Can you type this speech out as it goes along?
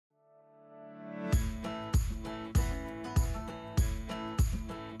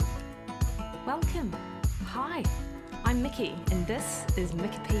Welcome. Hi, I'm Mickey, and this is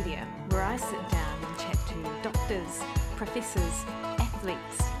Wikipedia, where I sit down and chat to doctors, professors,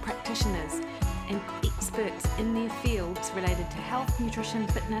 athletes, practitioners, and experts in their fields related to health, nutrition,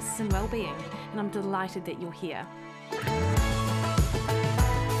 fitness, and well-being. And I'm delighted that you're here.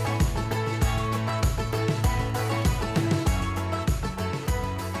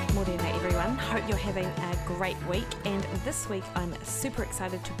 Morena, everyone. Hope you're having a great week. And this week, I'm super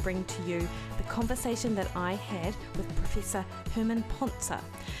excited to bring to you the conversation that I had with Professor Herman Pontzer.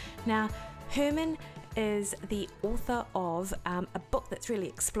 Now, Herman is the author of a book that's really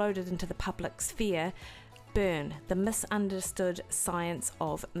exploded into the public sphere, Burn, The Misunderstood Science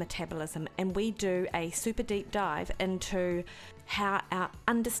of Metabolism. And we do a super deep dive into how our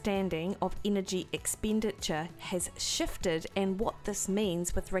understanding of energy expenditure has shifted and what this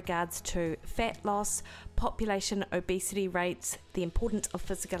means with regards to fat loss, population obesity rates, the importance of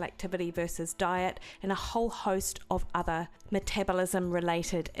physical activity versus diet, and a whole host of other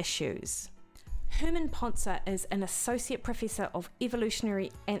metabolism-related issues. Herman Pontzer is an associate professor of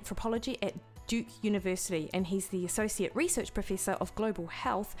evolutionary anthropology at Duke University, and he's the Associate Research Professor of Global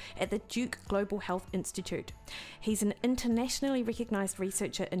Health at the Duke Global Health Institute. He's an internationally recognized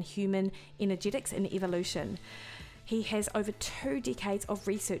researcher in human energetics and evolution. He has over 2 decades of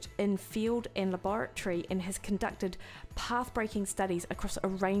research in field and laboratory and has conducted path-breaking studies across a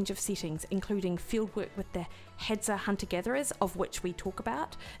range of settings, including fieldwork with the Hadza hunter-gatherers, of which we talk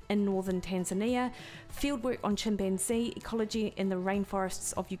about, in northern Tanzania, fieldwork on chimpanzee ecology in the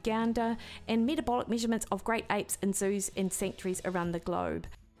rainforests of Uganda, and metabolic measurements of great apes in zoos and sanctuaries around the globe.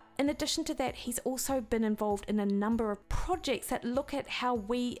 In addition to that, he's also been involved in a number of projects that look at how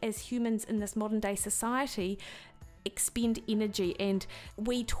we as humans in this modern day society expend energy, and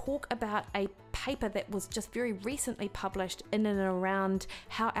we talk about a paper that was just very recently published in and around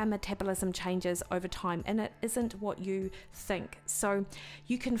how our metabolism changes over time, and it isn't what you think. So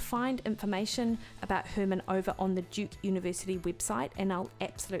you can find information about Herman over on the Duke University website, and I'll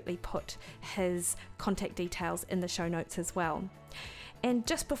absolutely put his contact details in the show notes as well. And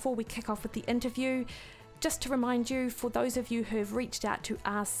just before we kick off with the interview, just to remind you, for those of you who have reached out to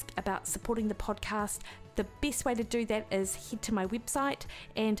ask about supporting the podcast, the best way to do that is head to my website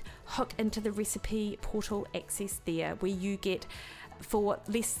and hook into the recipe portal access there, where you get, for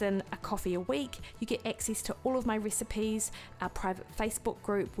less than a coffee a week, you get access to all of my recipes, our private Facebook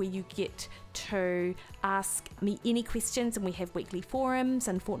group where you get to ask me any questions, and we have weekly forums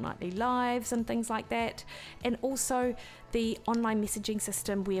and fortnightly lives and things like that, and also the online messaging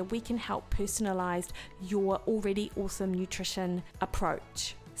system where we can help personalize your already awesome nutrition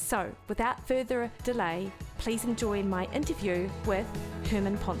approach. So, without further delay, please enjoy my interview with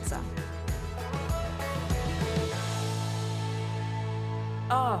Herman Pontzer.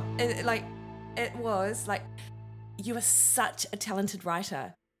 Oh, you are such a talented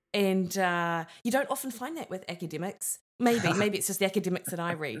writer, and you don't often find that with academics. Maybe it's just the academics that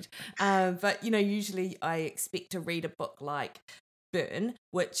I read. But, usually I expect to read a book like Burn,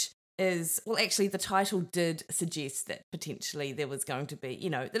 which is, well, actually the title did suggest that potentially there was going to be,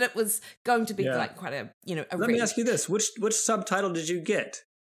 that it was going to be like quite a Let me ask you this. Which subtitle did you get?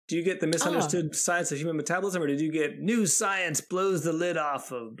 Do you get The Misunderstood Science of Human Metabolism, or did you get New Science Blows the Lid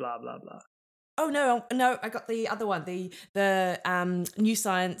Off of blah, blah, blah? Oh, no, I got the other one, the New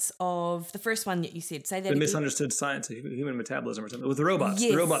Science of the first one that you said. Say that The again. Misunderstood Science of Human Metabolism or something, with the robots.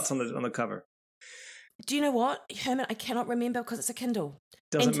 Yes. The robots on the cover. Do you know what, Herman? I cannot remember because it's a Kindle.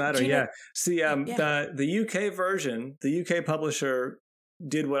 Doesn't matter, yeah. See, the UK version, the UK publisher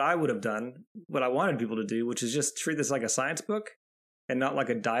did what I would have done, what I wanted people to do, which is just treat this like a science book and not like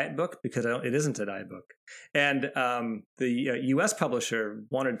a diet book, because it isn't a diet book. And the US publisher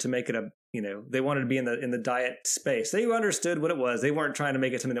wanted to make it they wanted to be in the diet space. They understood what it was. They weren't trying to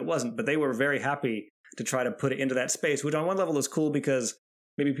make it something that wasn't, but they were very happy to try to put it into that space, which on one level is cool because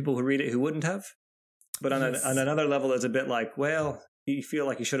maybe people who read it who wouldn't have. But on another level, it's a bit like, well, you feel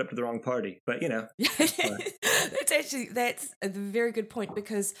like you showed up to the wrong party. But, That's a very good point,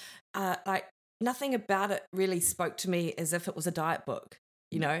 because nothing about it really spoke to me as if it was a diet book,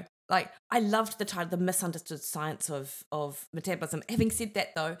 I loved the title, The Misunderstood Science of Metabolism. Having said that,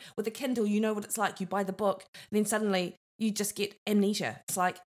 though, with a Kindle, you know what it's like. You buy the book, and then suddenly you just get amnesia. It's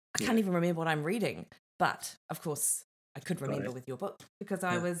like, I can't even remember what I'm reading. But, of course, I could remember with your book because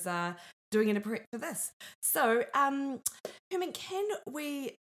I was doing it a prep for this. So, Herman, can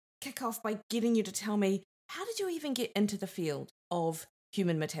we kick off by getting you to tell me, how did you even get into the field of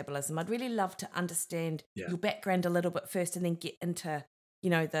human metabolism? I'd really love to understand your background a little bit first, and then get into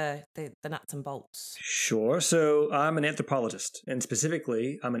the nuts and bolts? Sure. So I'm an anthropologist, and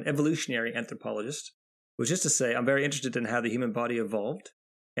specifically, I'm an evolutionary anthropologist, which is to say I'm very interested in how the human body evolved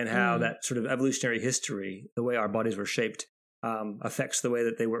and how that sort of evolutionary history, the way our bodies were shaped, affects the way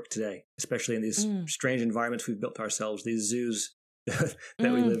that they work today, especially in these strange environments we've built ourselves, these zoos that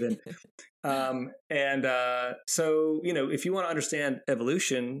we live in. So, if you want to understand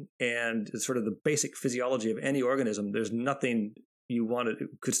evolution and sort of the basic physiology of any organism, there's nothing you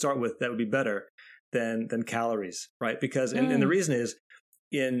could start with that would be better than calories, right? Because, and the reason is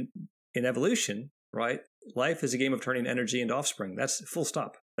in evolution, right? Life is a game of turning energy into offspring. That's full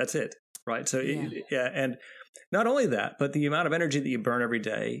stop. That's it. Right. So, and not only that, but the amount of energy that you burn every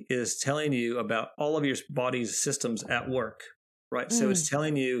day is telling you about all of your body's systems at work. Right. So it's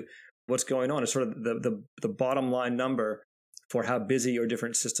telling you what's going on. It's sort of the bottom line number for how busy your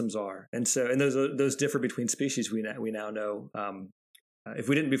different systems are. And so, and those differ between species. We now know. If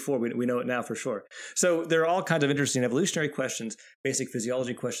we didn't before, we know it now for sure. So there are all kinds of interesting evolutionary questions, basic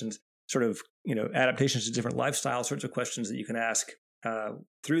physiology questions, sort of, adaptations to different lifestyle sorts of questions that you can ask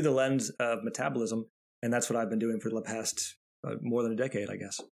through the lens of metabolism. And that's what I've been doing for the past more than a decade, I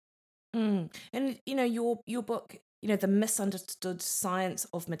guess. And, your book, The Misunderstood Science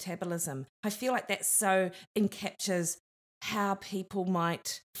of Metabolism, I feel like that so encaptures how people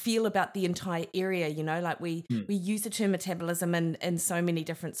might feel about the entire area, like we use the term metabolism in so many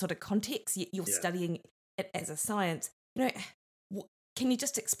different sort of contexts, yet you're studying it as a science. Can you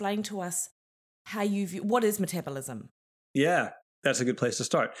just explain to us how you view, what is metabolism? Yeah, that's a good place to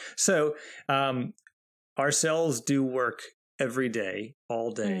start. So our cells do work every day,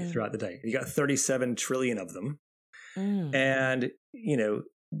 all day, throughout the day. You got 37 trillion of them. And,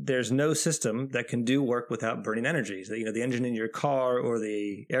 there's no system that can do work without burning energy. So, the engine in your car or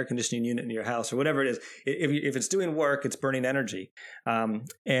the air conditioning unit in your house or whatever it is, if it's doing work, it's burning energy.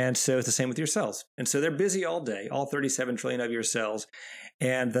 And so it's the same with your cells. And so they're busy all day, all 37 trillion of your cells.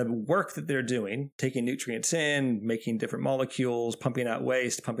 And the work that they're doing, taking nutrients in, making different molecules, pumping out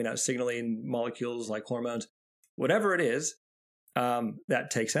waste, pumping out signaling molecules like hormones, whatever it is, that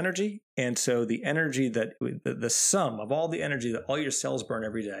takes energy. And so the energy that the sum of all the energy that all your cells burn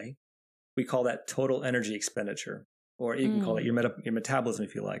every day, we call that total energy expenditure, or you can call it your metabolism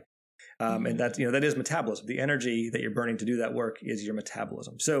if you like. And that, that is metabolism. The energy that you're burning to do that work is your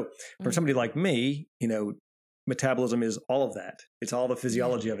metabolism. So for somebody like me, metabolism is all of that. It's all the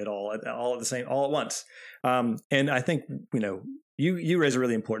physiology of it all at the same, all at once. And I think, you raise a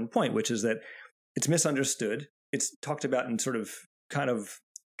really important point, which is that it's misunderstood. It's talked about in sort of kind of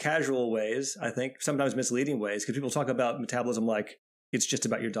casual ways, I think, sometimes misleading ways, because people talk about metabolism like it's just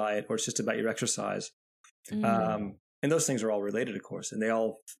about your diet or it's just about your exercise. And those things are all related, of course, and they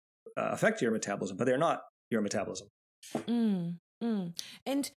all affect your metabolism, but they're not your metabolism.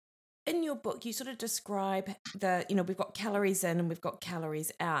 And in your book, you sort of describe we've got calories in and we've got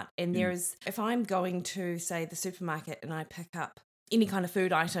calories out. And there's, if I'm going to, say, the supermarket and I pick up any kind of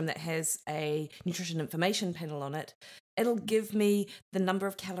food item that has a nutrition information panel on it, it'll give me the number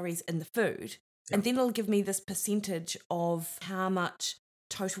of calories in the food. And then it'll give me this percentage of how much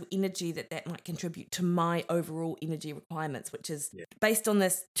total energy that might contribute to my overall energy requirements, which is based on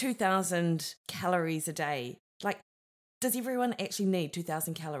this 2,000 calories a day. Like, does everyone actually need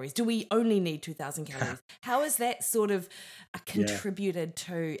 2,000 calories? Do we only need 2,000 calories? How is that sort of contributed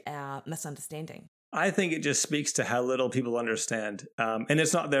to our misunderstanding? I think it just speaks to how little people understand. And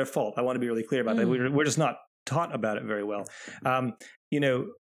it's not their fault. I want to be really clear about that. We're just not taught about it very well.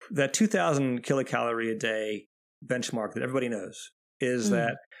 That 2,000 kilocalorie a day benchmark that everybody knows is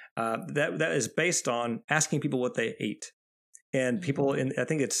that is based on asking people what they ate. And people, I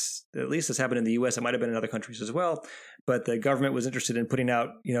think it's, at least it's happened in the US, it might have been in other countries as well, but the government was interested in putting out,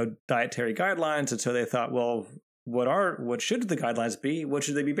 dietary guidelines. And so they thought, well, what should the guidelines be? What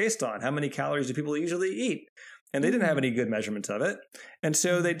should they be based on? How many calories do people usually eat? And they didn't have any good measurements of it. And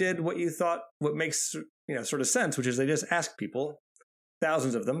so they did what makes, sort of sense, which is they just asked people,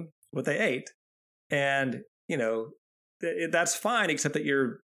 thousands of them, what they ate. And, that's fine, except that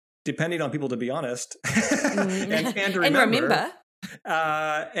you're depending on people to be honest and to remember.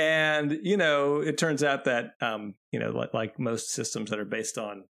 And, it turns out that, like most systems that are based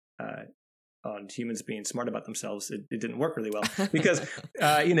on humans being smart about themselves, it didn't work really well because,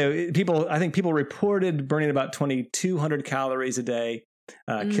 I think people reported burning about 2,200 calories a day,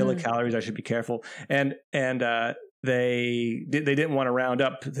 kilocalories, I should be careful. And they didn't want to round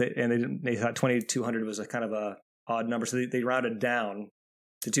up and they thought 2,200 was a kind of a odd number. So they rounded down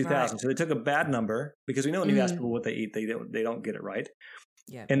to 2,000. Right. So they took a bad number because we know when you ask people what they eat, they don't get it right.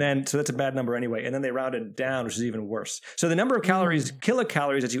 Yeah. And then, so that's a bad number anyway. And then they rounded down, which is even worse. So the number of calories,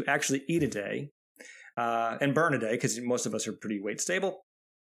 kilocalories that you actually eat a day and burn a day, because most of us are pretty weight stable,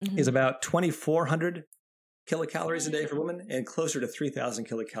 is about 2,400 kilocalories a day for women and closer to 3,000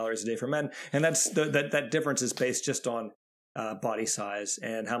 kilocalories a day for men. And that's that difference is based just on body size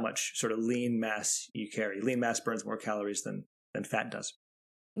and how much sort of lean mass you carry. Lean mass burns more calories than fat does.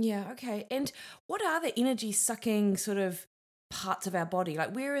 Yeah. Okay. And what are the energy sucking sort of parts of our body?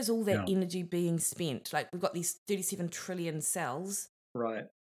 Like, where is all that energy being spent? Like, we've got these 37 trillion cells. Right.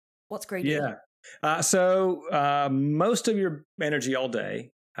 What's greedy? Yeah. So most of your energy all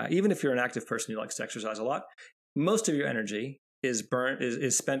day, even if you're an active person who likes to exercise a lot, most of your energy is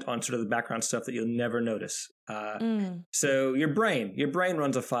spent on sort of the background stuff that you'll never notice. So your brain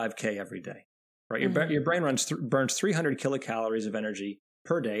runs a 5K every day, right? Your brain burns 300 kilocalories of energy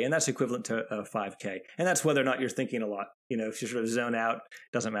per day, and that's equivalent to a 5K. And that's whether or not you're thinking a lot. You know, if you sort of zone out,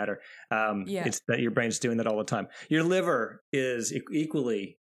 doesn't matter. It's that your brain's doing that all the time. Your liver is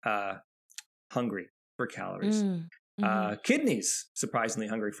equally hungry for calories. Kidneys, surprisingly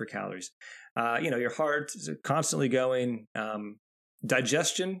hungry for calories. Your heart is constantly going.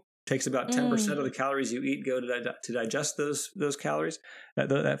 Digestion takes about 10% of the calories you eat go to digest those calories,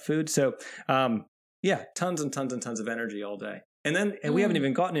 that food. So, tons and tons and tons of energy all day. And we haven't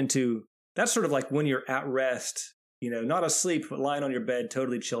even gotten into, that's sort of like when you're at rest, not asleep, but lying on your bed,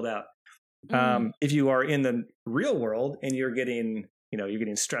 totally chilled out. If you are in the real world and you're getting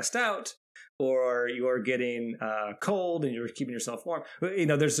stressed out, or you're getting cold and you're keeping yourself warm,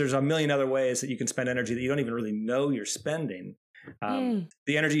 there's a million other ways that you can spend energy that you don't even really know you're spending. The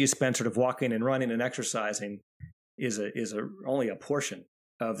energy you spend sort of walking and running and exercising is only a portion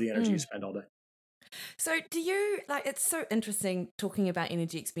of the energy you spend all day. So it's so interesting talking about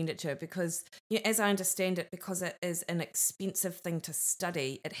energy expenditure because, as I understand it, because it is an expensive thing to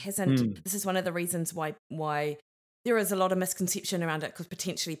study, it hasn't, this is one of the reasons why there is a lot of misconception around it, because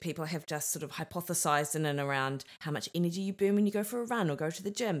potentially people have just sort of hypothesized in and around how much energy you burn when you go for a run or go to the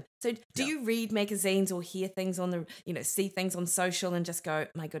gym. So do you read magazines or hear things see things on social and just go,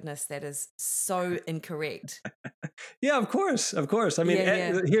 my goodness, that is so incorrect? Yeah, of course. I mean,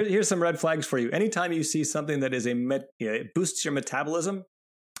 here's some red flags for you. Anytime you see something that is it boosts your metabolism,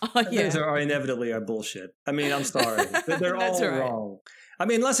 things are inevitably bullshit. I mean, I'm sorry. They're all wrong. I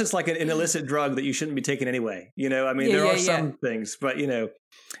mean, unless it's like an illicit drug that you shouldn't be taking anyway. There are some things, but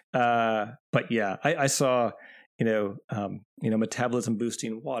I saw, metabolism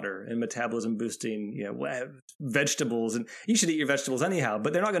boosting water and metabolism boosting, vegetables, and you should eat your vegetables anyhow,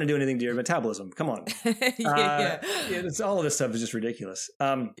 but they're not going to do anything to your metabolism. Come on. It's all of this stuff is just ridiculous.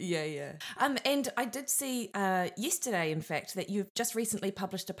 And I did see yesterday, in fact, that you've just recently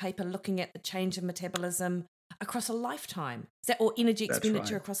published a paper looking at the change in metabolism across a lifetime, or energy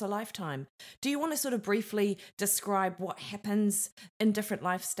expenditure across a lifetime. Do you want to sort of briefly describe what happens in different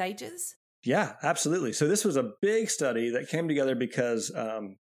life stages? Yeah, absolutely. So this was a big study that came together because a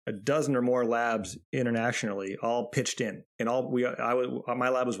dozen or more labs internationally all pitched in, and my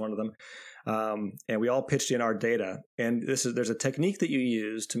lab was one of them, and we all pitched in our data. And there's a technique that you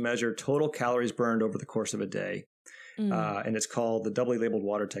use to measure total calories burned over the course of a day. And it's called the doubly labeled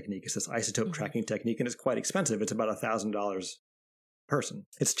water technique. It's this isotope tracking technique, and it's quite expensive. It's about $1,000 person.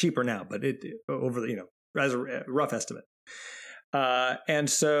 It's cheaper now, but as a rough estimate. And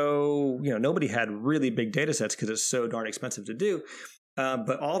so, nobody had really big data sets because it's so darn expensive to do.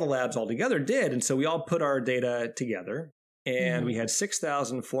 But all the labs all together did. And so we all put our data together, and we had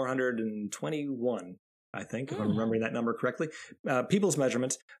 6,421, I think, if I'm remembering that number correctly, people's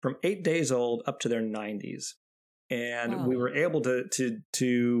measurements from 8 days old up to their 90s. And we were able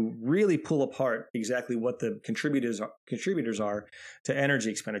to really pull apart exactly what the contributors are to energy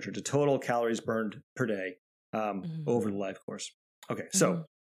expenditure, to total calories burned per day over the life course. Okay, so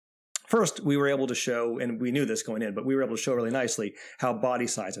first we were able to show, and we knew this going in, but we were able to show really nicely how body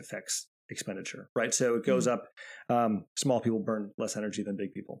size affects expenditure, right? So it goes up. Small people burn less energy than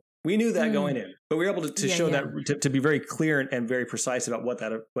big people. We knew that going in, but we were able to show that to be very clear and very precise about what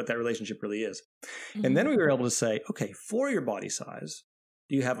that relationship really is. And then we were able to say, okay, for your body size,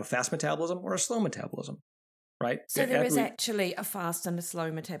 do you have a fast metabolism or a slow metabolism, right? So there is actually a fast and a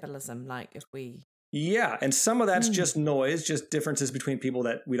slow metabolism, Yeah, and some of that's just noise, just differences between people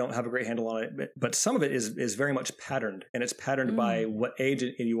that we don't have a great handle on it. But some of it is very much patterned, and it's patterned by what age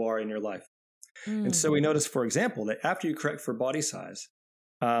you are in your life. And so we noticed, for example, that after you correct for body size,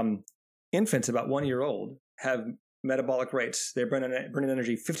 infants about 1 year old have metabolic rates. They're burning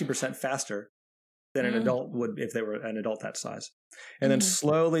energy 50% faster than an adult would if they were an adult that size. And then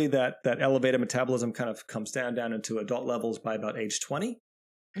slowly that elevated metabolism kind of comes down into adult levels by about age 20.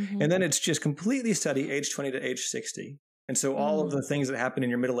 And then it's just completely study age 20 to age 60. And so all of the things that happen in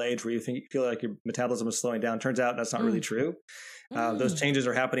your middle age where you feel like your metabolism is slowing down, turns out that's not really true. Those changes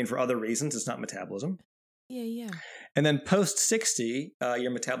are happening for other reasons. It's not metabolism. Yeah. And then post 60,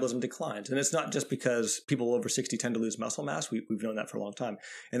 your metabolism declines. And it's not just because people over 60 tend to lose muscle mass. We've known that for a long time.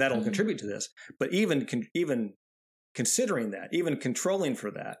 And that'll contribute to this. But even considering that, even controlling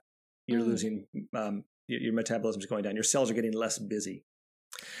for that, you're losing, your metabolism is going down. Your cells are getting less busy.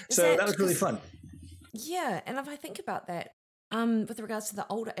 So that was really fun. Yeah. And if I think about that, with regards to the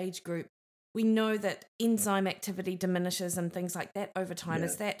older age group, we know that enzyme activity diminishes and things like that over time. Yeah.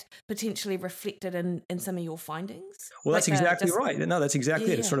 Is that potentially reflected in some of your findings? Well, that's exactly right. No, that's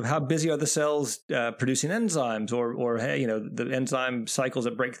exactly it. It's sort of how busy are the cells producing enzymes or the enzyme cycles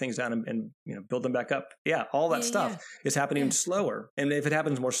that break things down and build them back up. Yeah, all that stuff is happening slower. And if it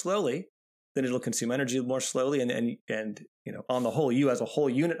happens more slowly, then it'll consume energy more slowly. And on the whole, you as a whole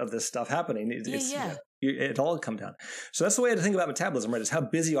unit of this stuff happening, it all come down. So that's the way to think about metabolism, right? Is how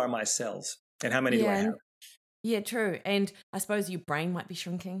busy are my cells and how many do I have? Yeah, true. And I suppose your brain might be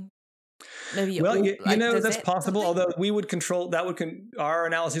shrinking. Maybe that's possible. Although we would control that, our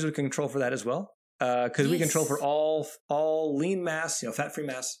analyses would control for that as well, because we control for all lean mass, fat-free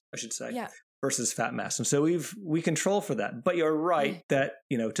mass, I should say, versus fat mass, and so we control for that. But you're right that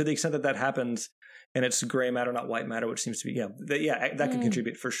to the extent that happens, and it's gray matter, not white matter, which seems to be that can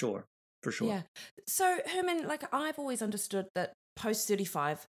contribute for sure. For sure. Yeah. So, Herman, I've always understood that post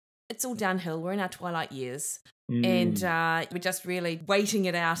 35, it's all downhill. We're in our twilight years and we're just really waiting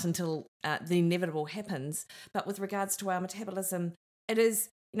it out until the inevitable happens. But with regards to our metabolism, it is,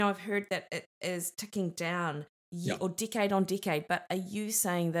 I've heard that it is ticking down or decade on decade. But are you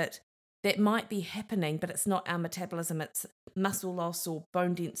saying that might be happening, but it's not our metabolism, it's muscle loss or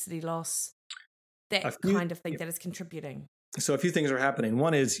bone density loss, that kind of thing that is contributing? So a few things are happening.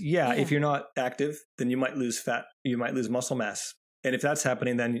 One is, if you're not active, then you might lose fat, you might lose muscle mass. And if that's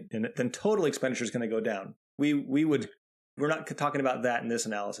happening, then total expenditure is going to go down. We're not talking about that in this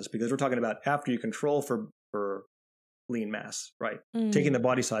analysis because we're talking about after you control for lean mass, right? Taking the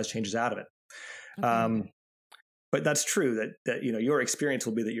body size changes out of it. Okay. But that's true that your experience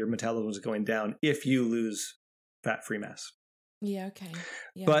will be that your metabolism is going down if you lose fat-free mass. Yeah. Okay.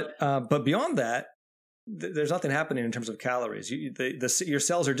 Yeah. But beyond that, there's nothing happening in terms of calories. Your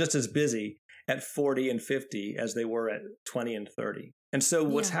cells are just as busy at 40 and 50 as they were at 20 and 30. And so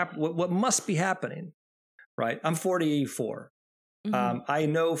what must be happening, right? I'm 44. I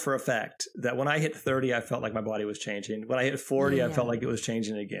know for a fact that when I hit 30, I felt like my body was changing. When I hit 40, I felt like it was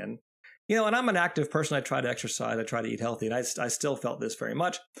changing again. And I'm an active person. I try to exercise. I try to eat healthy. And I still felt this very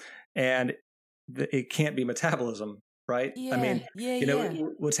much. And it can't be metabolism. Right. Yeah, I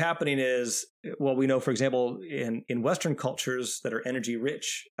mean, what's happening is, we know, for example, in Western cultures that are energy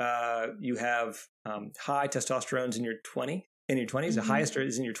rich, you have high testosterone in your 20s. The highest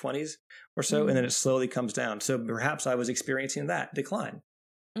is in your 20s or so. And then it slowly comes down. So perhaps I was experiencing that decline.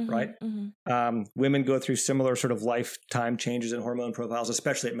 Right. Women go through similar sort of lifetime changes in hormone profiles,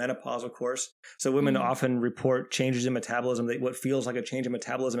 especially at menopause, of course. So women often report changes in metabolism, what feels like a change in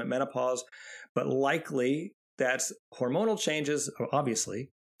metabolism at menopause, but likely that's hormonal changes,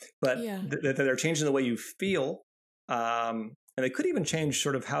 obviously, but that they're changing the way you feel. And they could even change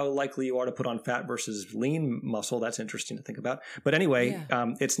sort of how likely you are to put on fat versus lean muscle. That's interesting to think about. But anyway,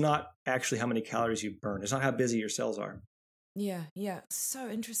 it's not actually how many calories you burn. It's not how busy your cells are. Yeah. So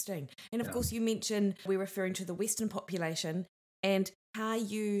interesting. And of course, you mentioned we're referring to the Western population, and how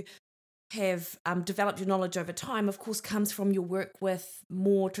you have developed your knowledge over time, of course, comes from your work with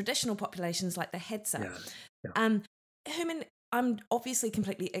more traditional populations like the Hadza. Herman, I'm obviously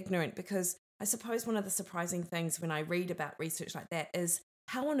completely ignorant, because I suppose one of the surprising things when I read about research like that is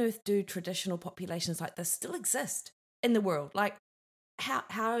how on earth do traditional populations like this still exist in the world? Like,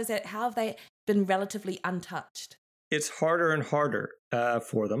 how is that? How have they been relatively untouched? It's harder and harder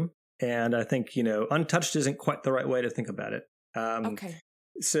for them. And I think, untouched isn't quite the right way to think about it. Okay.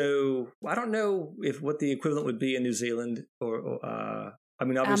 So I don't know what the equivalent would be in New Zealand or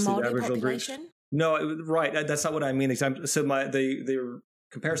obviously the Aboriginal groups. No, right. That's not what I mean. So the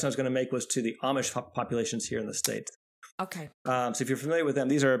comparison I was going to make was to the Amish populations here in the States. Okay. So if you're familiar with them,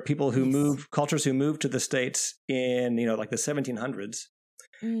 these are people who cultures who moved to the States in, like the 1700s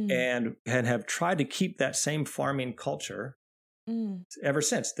and have tried to keep that same farming culture ever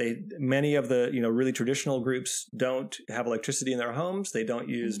since. Many of the, really traditional groups don't have electricity in their homes. They don't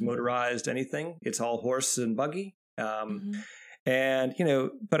use motorized anything. It's all horse and buggy. And,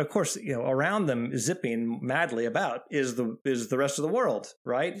 but of course, around them zipping madly about is the rest of the world.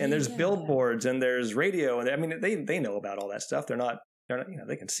 Right. And there's billboards and there's radio. And I mean, they know about all that stuff. They're not they're not,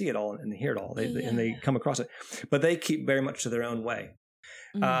 they can see it all and hear it all. And they come across it, but they keep very much to their own way.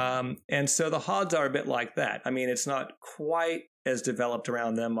 And so the Hadza are a bit like that. I mean, it's not quite as developed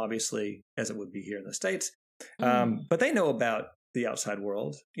around them, obviously, as it would be here in the States. But they know about the outside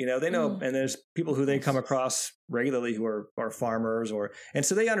world. They know, and there's people who they come across regularly who are farmers, and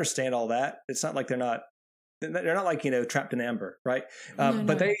so they understand all that. It's not like they're not like, trapped in amber, right?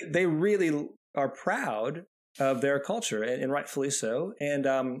 But they really are proud of their culture, and rightfully so. And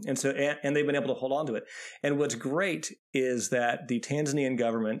they've been able to hold on to it. And what's great is that the Tanzanian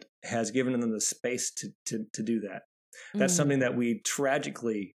government has given them the space to do that. That's something that we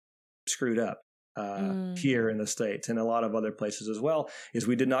tragically screwed up here in the States and a lot of other places as well, is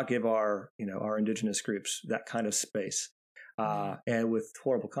we did not give our indigenous groups that kind of space, and with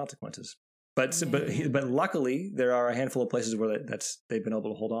horrible consequences. But luckily, there are a handful of places where they've been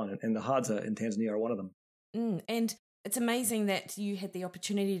able to hold on, and the Hadza in Tanzania are one of them. And it's amazing that you had the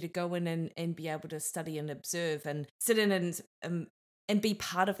opportunity to go in and be able to study and observe and sit in and be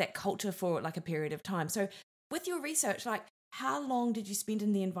part of that culture for like a period of time. So with your research, like, how long did you spend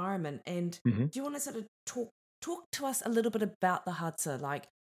in the environment? And do you want to sort of talk to us a little bit about the Hadza? Like,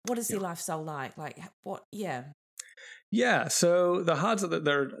 what is their lifestyle like? Like, what? Yeah. Yeah. So the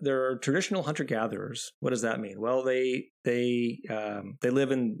Hadza, they're traditional hunter-gatherers. What does that mean? Well, they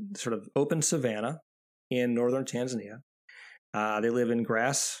live in sort of open savanna in northern Tanzania. They live in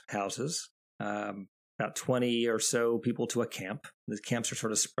grass houses, about 20 or so people to a camp. The camps are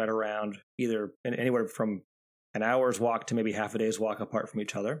sort of spread around either anywhere from an hour's walk to maybe half a day's walk apart from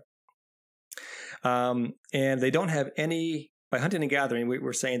each other. And they don't have any, by hunting and gathering,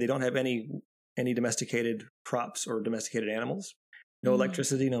 we're saying they don't have any domesticated crops or domesticated animals. No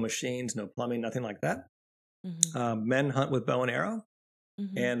electricity, no machines, no plumbing, nothing like that. Men hunt with bow and arrow.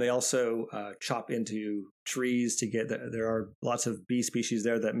 And they also chop into trees to get there are lots of bee species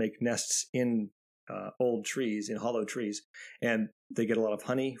there that make nests in old trees, in hollow trees, and they get a lot of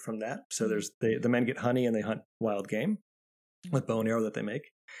honey from that. So the men get honey, and they hunt wild game with bow and arrow that they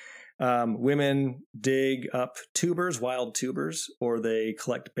make. Women dig up wild tubers, or they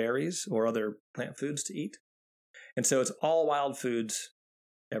collect berries or other plant foods to eat. And so it's all wild foods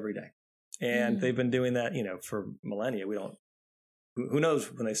every day. And they've been doing that, for millennia. Who knows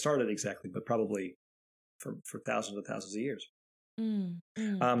when they started exactly, but probably for thousands and thousands of years.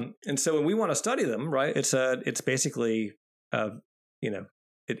 And so when we want to study them, right, it's basically,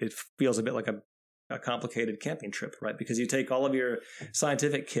 it feels a bit like a complicated camping trip, right? Because you take all of your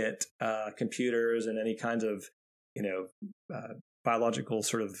scientific kit, computers and any kinds of, biological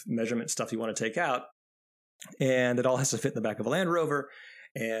sort of measurement stuff you want to take out, and it all has to fit in the back of a Land Rover.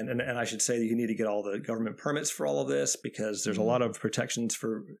 And I should say that you need to get all the government permits for all of this, because there's a lot of protections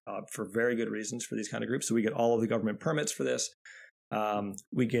for very good reasons for these kind of groups. So we get all of the government permits for this.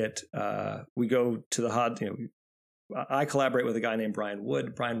 We go to the Hadza. I collaborate with a guy named Brian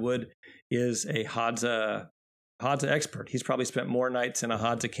Wood. Brian Wood is a Hadza expert. He's probably spent more nights in a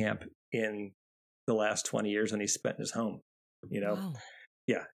Hadza camp in the last 20 years than he's spent in his home. Wow.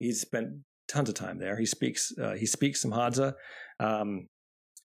 Yeah, he's spent tons of time there. He speaks some Hadza.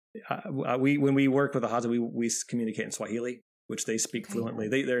 When we work with the Hadza, we communicate in Swahili, which they speak fluently.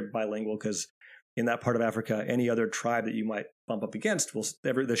 They're bilingual, because in that part of Africa, any other tribe that you might bump up against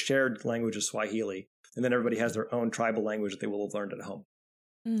the shared language is Swahili, and then everybody has their own tribal language that they will have learned at home.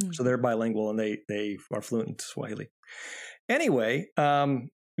 So they're bilingual, and they are fluent in Swahili. Anyway, so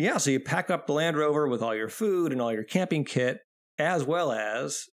you pack up the Land Rover with all your food and all your camping kit, as well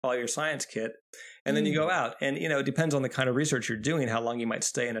as all your science kit. And then you go out, and, it depends on the kind of research you're doing, how long you might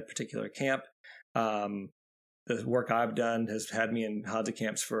stay in a particular camp. The work I've done has had me in Hadza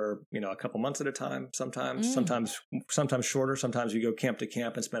camps for, a couple months at a time, sometimes shorter. Sometimes you go camp to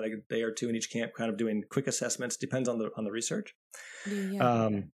camp and spend a day or two in each camp, kind of doing quick assessments. Depends on the research.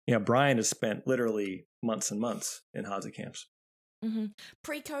 Yeah. Brian has spent literally months and months in Hadza camps.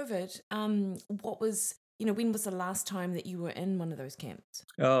 Pre-COVID, what was... when was the last time that you were in one of those camps?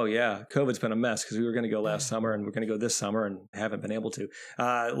 Oh, yeah. COVID's been a mess, because we were going to go last summer, and we're going to go this summer and haven't been able to.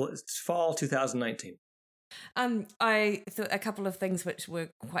 It's fall 2019. I thought a couple of things which were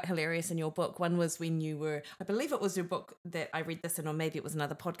quite hilarious in your book. One was when you were, I believe it was your book that I read this in, or maybe it was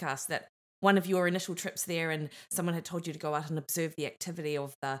another podcast, that one of your initial trips there, and someone had told you to go out and observe the activity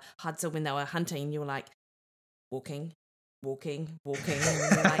of the Hadza when they were hunting, and you were like, walking. And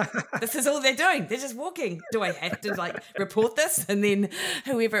you're like, this is all they're doing. They're just walking. Do I have to report this? And then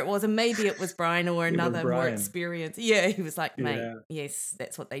whoever it was, and maybe it was Brian or another more experienced. Yeah, he was like, mate, yes,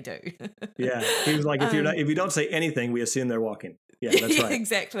 that's what they do. Yeah, he was like, if you don't say anything, we assume they're walking. Yeah, that's right.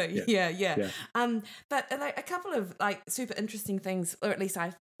 Exactly. Yeah. But like a couple of like super interesting things, or at least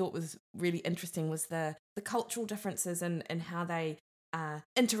I thought was really interesting, was the cultural differences and how they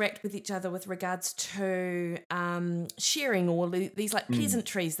interact with each other with regards to sharing all these like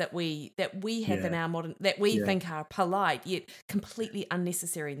pleasantries that we have in our modern, that we think are polite yet completely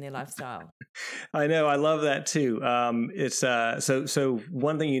unnecessary in their lifestyle. I know, I love that too. It's so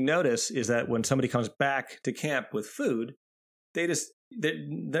one thing you notice is that when somebody comes back to camp with food, there's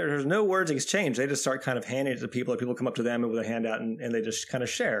no words exchanged. They just start kind of handing it to people, and people come up to them with a handout, and they just kind of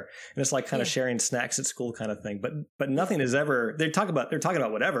share. And it's like kind of sharing snacks at school kind of thing. But nothing is ever, they're talking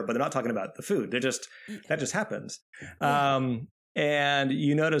about whatever, but they're not talking about the food. That just happens. And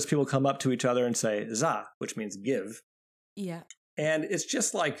you notice people come up to each other and say "za," which means give. Yeah. And it's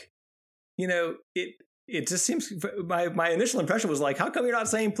just like, it just seems, my initial impression was like, how come you're not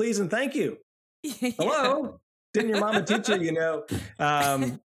saying please and thank you? Hello? Didn't your mama teach you,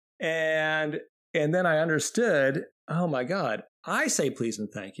 and then I understood, oh my God, I say please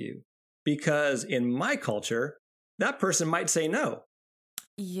and thank you because in my culture, that person might say no.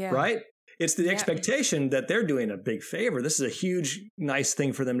 Yeah. Right? It's the expectation that they're doing a big favor. This is a huge, nice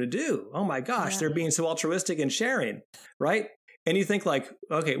thing for them to do. Oh my gosh, they're being so altruistic and sharing, right? And you think like,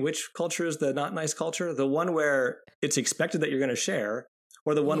 okay, which culture is the not nice culture? The one where it's expected that you're going to share,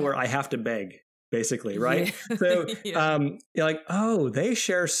 or the one where I have to beg? Basically, right? So you're like, oh, they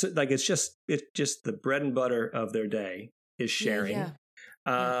share, like it's just the bread and butter of their day is sharing.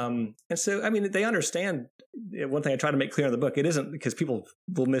 And so, I mean, they understand. One thing I try to make clear in the book, it isn't, because people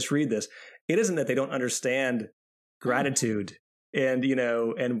will misread this, it isn't that they don't understand gratitude and,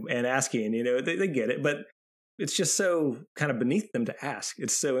 and asking, they get it, but it's just so kind of beneath them to ask.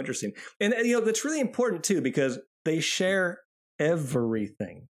 It's so interesting. And, that's really important too, because they share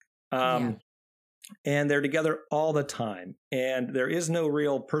everything. And they're together all the time. And there is no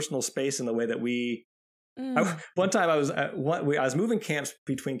real personal space in the way that we... one time I was moving camps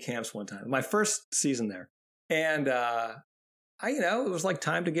between camps one time, my first season there. And it was like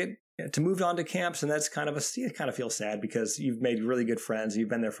time to move on to camps. And that's kind of you kind of feel sad because you've made really good friends. You've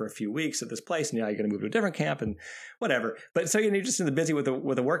been there for a few weeks at this place, and now you're going to move to a different camp and whatever. But so you're just in the busy with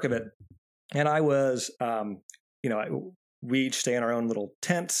the work of it. And I was, we each stay in our own little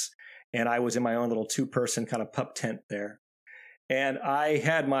tents. And I was in my own little 2-person kind of pup tent there. And I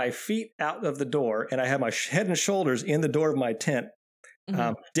had my feet out of the door, and I had my head and shoulders in the door of my tent,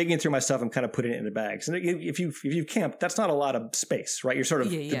 digging through my stuff and kind of putting it into bags. And if you camp, that's not a lot of space, right? You're sort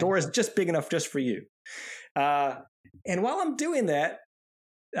of, the door is just big enough just for you. And while I'm doing that,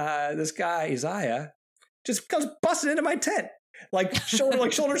 this guy, Isaiah, just comes busting into my tent. Shoulder to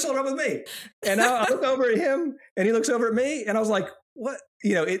shoulder with me. And I look over at him, and he looks over at me, and I was like, what?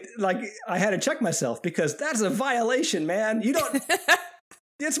 I had to check myself because that's a violation, man. You don't,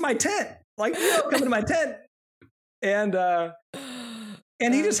 it's my tent. You don't come into my tent. And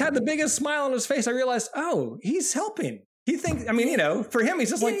he just had the biggest smile on his face. I realized, oh, he's helping. He thinks, for him,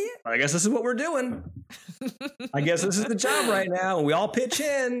 he's just I guess this is what we're doing. I guess this is the job right now. And we all pitch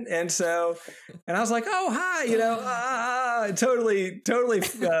in. And I was like, oh, hi, totally,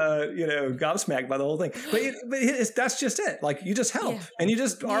 gobsmacked by the whole thing. But that's just it. You just help and you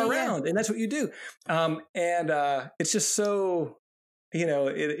just are around and that's what you do. It's just so,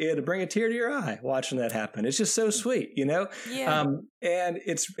 it'd bring a tear to your eye watching that happen. It's just so sweet, and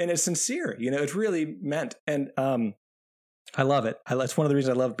it's sincere, it's really meant. And, I love it. That's one of the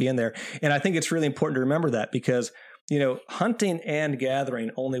reasons I love being there. And I think it's really important to remember that because, hunting and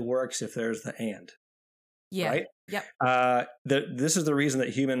gathering only works if there's the and. Yeah. Right? Yep. This is the reason that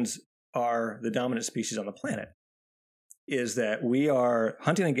humans are the dominant species on the planet, is that we are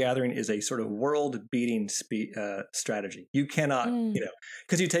hunting and gathering is a sort of world-beating strategy. You cannot,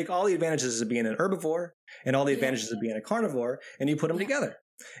 because you take all the advantages of being an herbivore and all the advantages of being a carnivore and you put them together.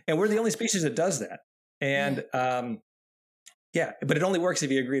 And we're the only species that does that. And, but it only works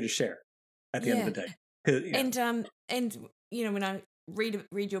if you agree to share at the end of the day. And when I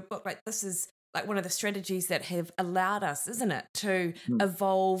read your book, this is one of the strategies that have allowed us, isn't it, to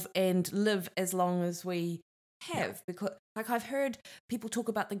evolve and live as long as we have. Because I've heard people talk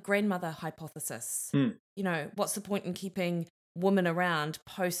about the grandmother hypothesis. What's the point in keeping women around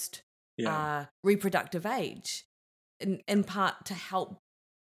post reproductive age, in part to help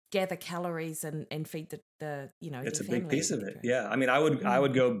gather calories and feed the it's a big piece of it. Yeah. I mean, I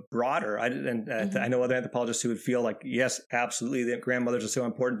would go broader. I know other anthropologists who would feel like, yes, absolutely, the grandmothers are so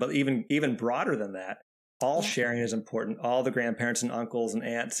important, but even broader than that, all sharing is important. All the grandparents and uncles and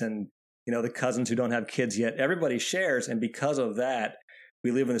aunts and, the cousins who don't have kids yet, everybody shares. And because of that,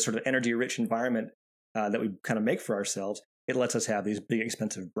 we live in this sort of energy rich environment that we kind of make for ourselves. It lets us have these big,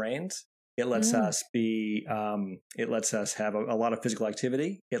 expensive brains. It lets us be. It lets us have a lot of physical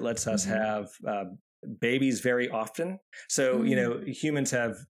activity. It lets us have babies very often. So humans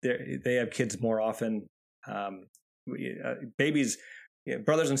they have kids more often. Babies,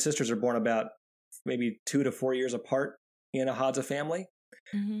 brothers and sisters are born about maybe 2 to 4 years apart in a Hadza family.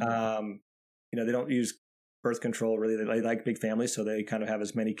 They don't use birth control really. They like big families, so they kind of have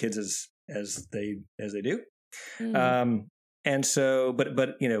as many kids as they do. And so,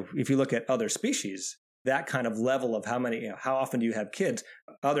 but if you look at other species, that kind of level of how often do you have kids?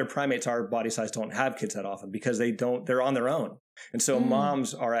 Other primates our body size don't have kids that often because they're on their own. And so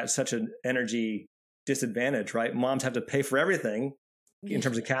moms are at such an energy disadvantage, right? Moms have to pay for everything in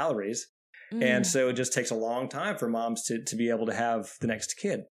terms of calories. And so it just takes a long time for moms to be able to have the next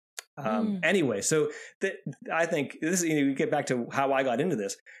kid. Anyway, so I think this is, you get back to how I got into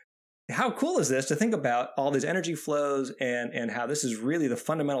this. How cool is this to think about all these energy flows and how this is really the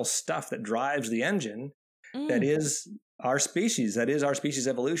fundamental stuff that drives the engine that is our species,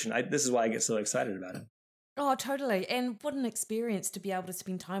 evolution. This is why I get so excited about it. Oh, totally. And what an experience to be able to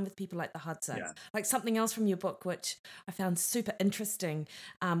spend time with people like the Hadza. Yeah. Like something else from your book, which I found super interesting,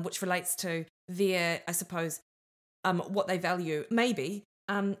 which relates to their, I suppose, what they value, maybe,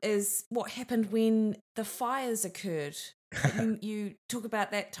 is what happened when the fires occurred. You talk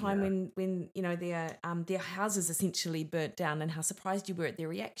about that time when their houses essentially burnt down and how surprised you were at their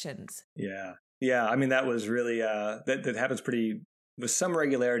reactions. Yeah. I mean, that was really that happens pretty with some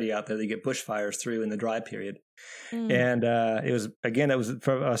regularity out there. They get bushfires through in the dry period, and it was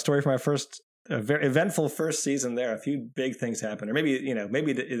a story from my first very eventful first season there. A few big things happened, or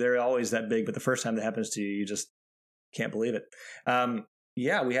maybe they're always that big, but the first time that happens to you, you just can't believe it.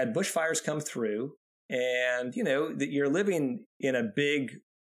 We had bushfires come through. And, that you're living in a big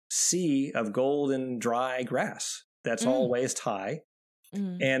sea of golden, dry grass that's all waist high.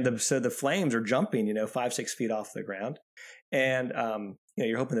 And so the flames are jumping, 5-6 feet off the ground. And,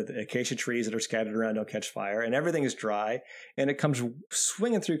 you're hoping that the acacia trees that are scattered around don't catch fire. And everything is dry. And it comes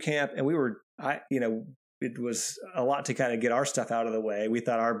swinging through camp. And it was a lot to kind of get our stuff out of the way. We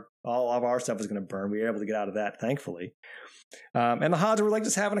thought all of our stuff was going to burn. We were able to get out of that, thankfully. And the Hadza were like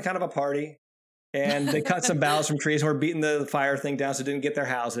just having a kind of a party. And they cut some boughs from trees and were beating the fire thing down so it didn't get their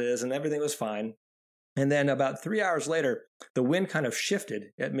houses, and everything was fine. And then about 3 hours later, the wind kind of shifted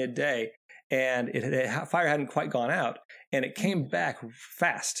at midday, and fire hadn't quite gone out, and it came back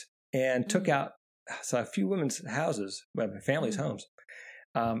fast and took out a few women's houses, families' homes.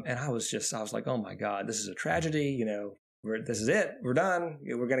 And I was like, oh my God, this is a tragedy. This is it. We're done.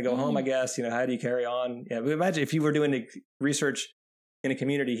 We're going to go home, I guess. How do you carry on? Yeah, imagine if you were doing research in a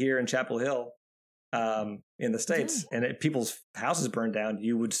community here in Chapel Hill, in the States, and people's houses burned down,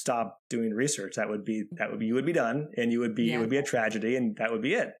 you would stop doing research. You would be done, and it would be a tragedy, and that would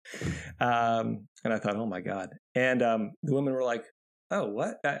be it. And I thought, oh my God. And the women were like, oh,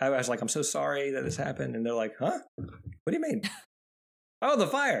 what? I was like, I'm so sorry that this happened. And they're like, huh? What do you mean? Oh, the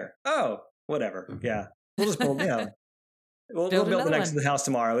fire. Oh, whatever. Yeah. We'll just build, we'll build the next to the house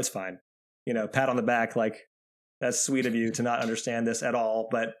tomorrow. It's fine. Pat on the back, like, that's sweet of you to not understand this at all,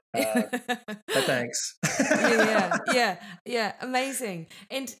 but thanks. Yeah, amazing.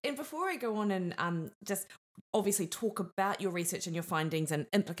 And before I go on and just obviously talk about your research and your findings and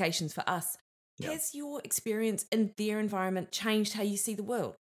implications for us, has your experience in their environment changed how you see the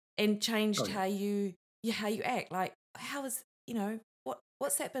world and changed how you act? Like, how is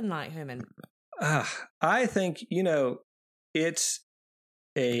what's that been like, Herman? I think it's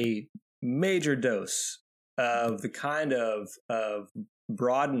a major dose of the kind of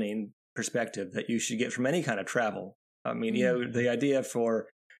broadening perspective that you should get from any kind of travel. I mean, the idea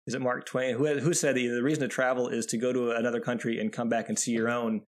is it Mark Twain who said the reason to travel is to go to another country and come back and see your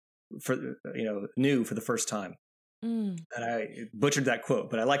own new for the first time. And I butchered that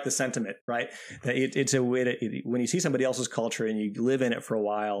quote, but I like the sentiment, right? That it's a way to, when you see somebody else's culture and you live in it for a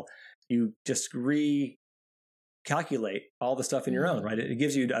while, you just calculate all the stuff in your own, right? It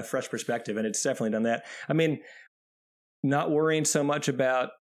gives you a fresh perspective, and it's definitely done that. I mean, not worrying so much about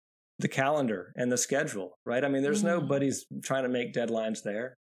the calendar and the schedule, right? I mean, there's nobody's trying to make deadlines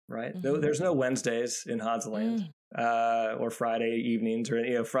there, right? There's no Wednesdays in Hadza land, or Friday evenings,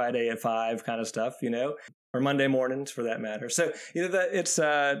 or Friday at 5 kind of stuff, or Monday mornings for that matter. So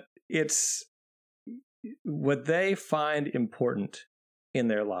it's what they find important in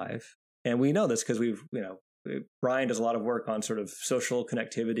their life, and we know this because Brian does a lot of work on sort of social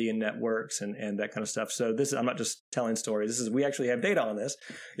connectivity and networks and that kind of stuff. So I'm not just telling stories. We actually have data on this.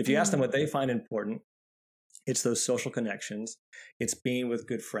 If you ask them what they find important, it's those social connections. It's being with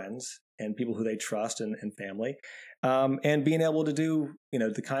good friends and people who they trust and family, and being able to do,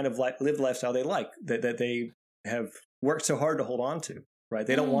 the kind of live the lifestyle they like, that they have worked so hard to hold on to, right?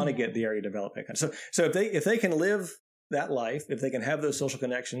 They don't want to get the area development. So if they can live that life, if they can have those social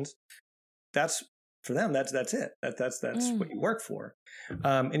connections, that's for them. That's it. That's what you work for.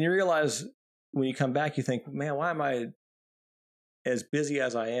 And you realize when you come back, you think, man, why am I as busy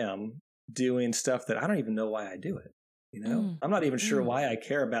as I am doing stuff that I don't even know why I do it? I'm not even sure why I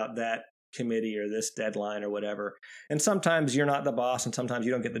care about that committee or this deadline or whatever. And sometimes you're not the boss, and sometimes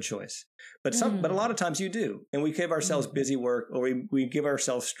you don't get the choice. But a lot of times you do. And we give ourselves busy work, or we give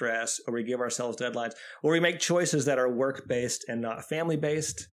ourselves stress, or we give ourselves deadlines, or we make choices that are work-based and not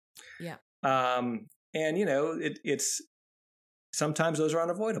family-based. Yeah. And it's sometimes those are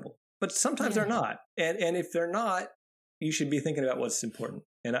unavoidable, but sometimes they're not. And if they're not, you should be thinking about what's important.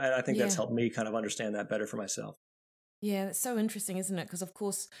 And I think that's helped me kind of understand that better for myself. Yeah, that's so interesting, isn't it? Because of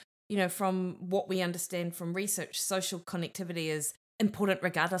course, from what we understand from research, social connectivity is important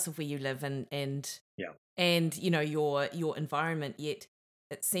regardless of where you live and your environment. Yet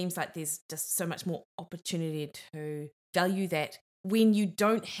it seems like there's just so much more opportunity to value that when you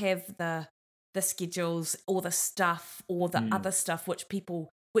don't have the schedules or the stuff or the other stuff which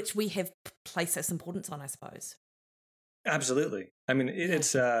we have placed this importance on, I suppose. Absolutely. I mean,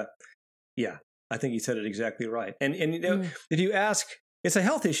 it's I think you said it exactly right. And if you ask, it's a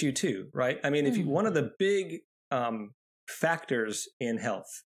health issue too, right? I mean, if one of the big factors in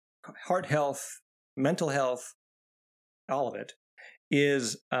health, heart health, mental health, all of it,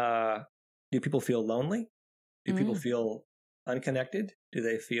 is do people feel lonely? Do people feel unconnected? Do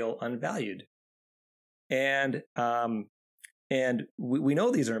they feel unvalued? And we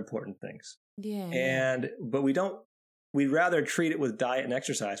know these are important things. But we'd rather treat it with diet and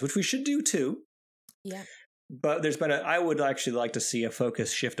exercise, which we should do too. Yeah. But I would actually like to see a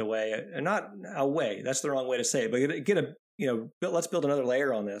focus shift away, not away. That's the wrong way to say it, but let's build another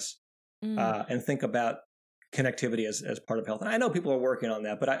layer on this and think about connectivity as part of health. And I know people are working on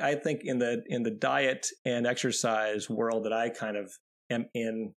that, but I think in the diet and exercise world that I kind of am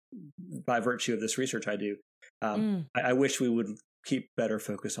in by virtue of this research I do, I wish we would keep better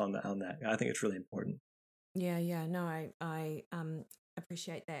focus on that. I think it's really important. Yeah. No, I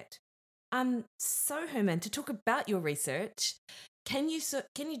appreciate that. So Herman, to talk about your research, can you sort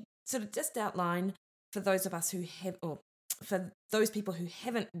of just outline for those of us who have, or for those people who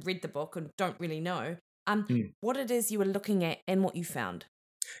haven't read the book and don't really know, what it is you were looking at and what you found?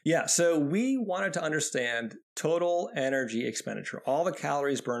 Yeah, so we wanted to understand total energy expenditure, all the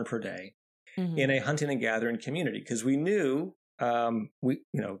calories burned per day in a hunting and gathering community, because we knew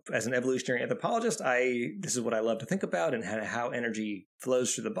as an evolutionary anthropologist, this is what I love to think about and how energy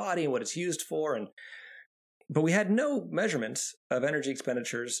flows through the body and what it's used for. But we had no measurements of energy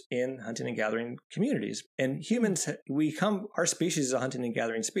expenditures in hunting and gathering communities. And humans, our species is a hunting and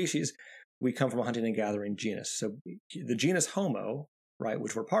gathering species. We come from a hunting and gathering genus. So the genus Homo, right,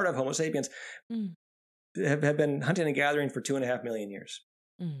 which we're part of, Homo sapiens, have been hunting and gathering for 2.5 million years.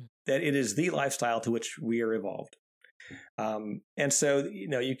 That it is the lifestyle to which we are evolved. And so,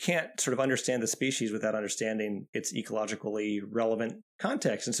 you can't sort of understand the species without understanding its ecologically relevant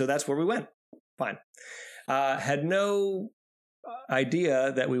context. And so that's where we went. Fine. Had no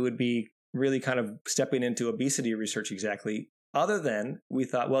idea that we would be really kind of stepping into obesity research exactly, other than we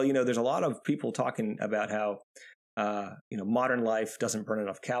thought, well, there's a lot of people talking about how, modern life doesn't burn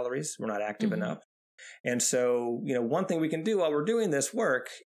enough calories. We're not active enough. And so, one thing we can do while we're doing this work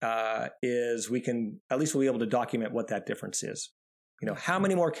is we'll be able to document what that difference is. How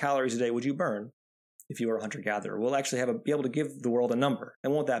many more calories a day would you burn if you were a hunter-gatherer? We'll actually be able to give the world a number.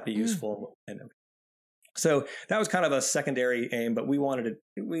 And won't that be useful? So that was kind of a secondary aim, but we wanted to,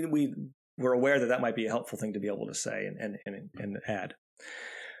 we were aware that might be a helpful thing to be able to say and add.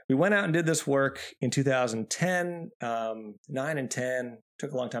 We went out and did this work in 2010, 9 and 10.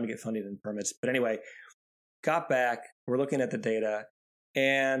 Took a long time to get funding and permits. But anyway, got back. We're looking at the data.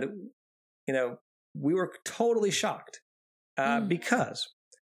 And, we were totally shocked because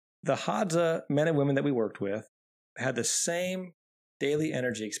the Hadza men and women that we worked with had the same daily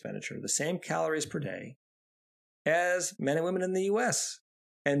energy expenditure, the same calories per day as men and women in the US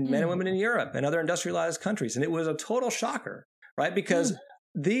and men and women in Europe and other industrialized countries. And it was a total shocker, right? Because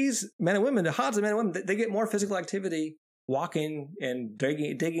these men and women, the Hadza men and women, they get more physical activity, walking and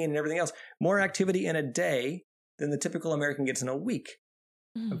digging and everything else, more activity in a day than the typical American gets in a week.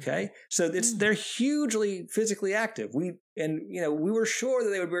 Okay. So they're hugely physically active. We were sure that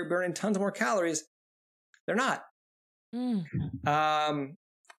they would be burning tons more calories. They're not.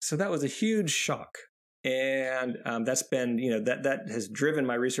 So that was a huge shock. And that's been, that has driven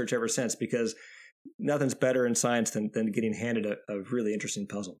my research ever since, because nothing's better in science than getting handed a really interesting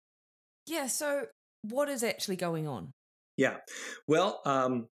puzzle. Yeah. So what is actually going on? Yeah. Well,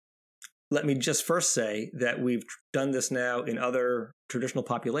 let me just first say that we've done this now in other traditional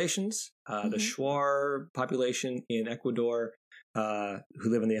populations. The Shuar population in Ecuador, who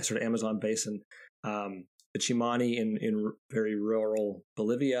live in the sort of Amazon basin, the Chimani in very rural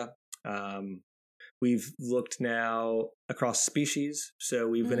Bolivia. We've looked now across species. So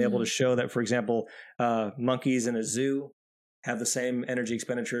we've been able to show that, for example, monkeys in a zoo have the same energy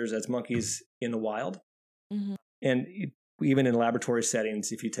expenditures as monkeys in the wild. And even in laboratory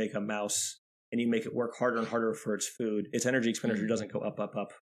settings, if you take a mouse and you make it work harder and harder for its food, its energy expenditure doesn't go up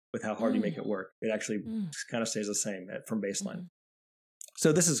with how hard you make it work. It actually kind of stays the same from baseline.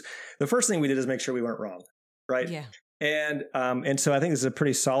 So this is the first thing we did, is make sure we weren't wrong, right? Yeah. And so I think this is a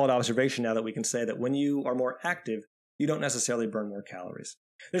pretty solid observation now, that we can say that when you are more active, you don't necessarily burn more calories.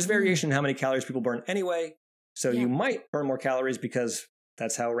 There's variation in how many calories people burn anyway. So you might burn more calories because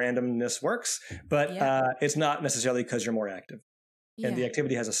that's how randomness works, but it's not necessarily because you're more active. And the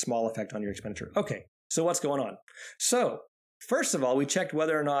activity has a small effect on your expenditure. Okay, so what's going on? So first of all, we checked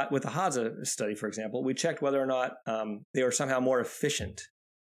whether or not, with the Hadza study, for example, we checked whether or not they were somehow more efficient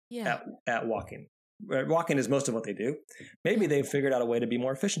at walking. Walking is most of what they do. Maybe they've figured out a way to be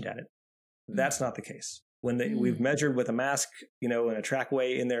more efficient at it. That's not the case. When we've measured with a mask, in a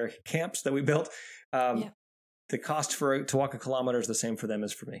trackway in their camps that we built, the cost to walk a kilometer is the same for them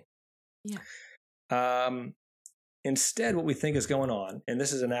as for me. Instead, what we think is going on, and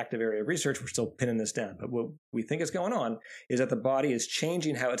this is an active area of research, we're still pinning this down, but what we think is going on is that the body is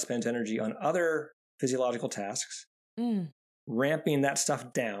changing how it spends energy on other physiological tasks, ramping that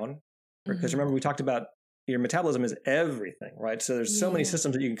stuff down. Because remember, we talked about your metabolism is everything, right? So there's so many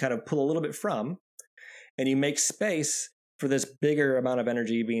systems that you can kind of pull a little bit from, and you make space for this bigger amount of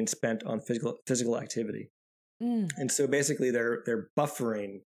energy being spent on physical activity. And so basically they're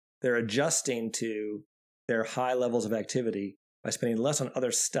buffering, they're adjusting to their high levels of activity by spending less on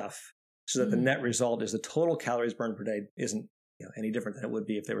other stuff, so that the net result is the total calories burned per day isn't any different than it would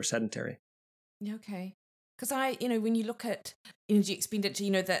be if they were sedentary. Okay. Because when you look at energy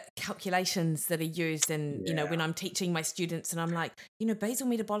expenditure, the calculations that are used, and, when I'm teaching my students, and I'm like, basal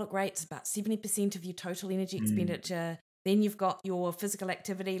metabolic rate is about 70% of your total energy expenditure. Then you've got your physical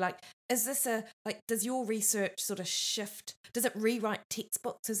activity. Like, is this does your research sort of shift? Does it rewrite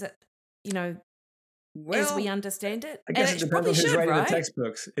textbooks? Is it, as we understand it? I guess it depends on who's writing the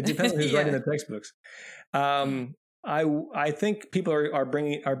textbooks. It depends on who's writing the textbooks. I think people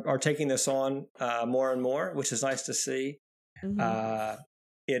are taking this on more and more, which is nice to see. I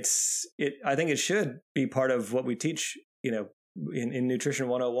think it should be part of what we teach, in Nutrition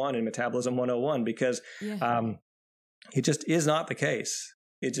 101 and Metabolism 101, because it just is not the case.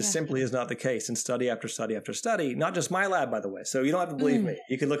 It just simply is not the case in study after study after study, not just my lab, by the way. So you don't have to believe me.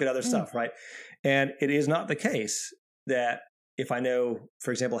 You can look at other stuff, right? And it is not the case that if I know,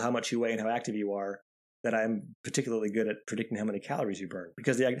 for example, how much you weigh and how active you are, that I'm particularly good at predicting how many calories you burn,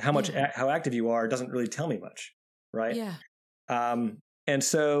 because how active you are doesn't really tell me much, right? And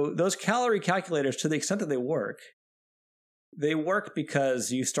so those calorie calculators, to the extent that they work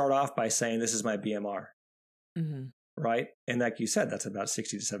because you start off by saying, this is my BMR, right? And like you said, that's about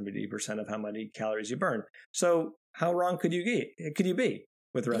 60 to 70% of how many calories you burn. So how wrong could you be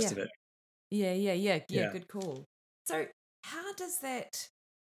with the rest of it? Yeah. Good call. So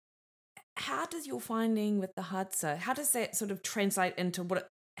how does your finding with the Hadza, how does that sort of translate into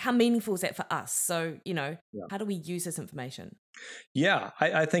how meaningful is that for us? So, how do we use this information? Yeah,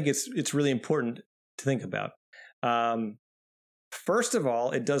 I think it's really important to think about. First of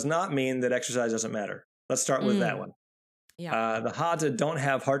all, it does not mean that exercise doesn't matter. Let's start with that one. The Hadza don't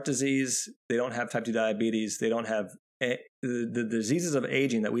have heart disease. They don't have type 2 diabetes. They don't have the diseases of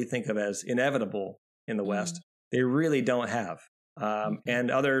aging that we think of as inevitable in the West. They really don't have.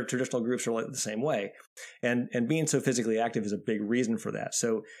 And other traditional groups are the same way. And being so physically active is a big reason for that.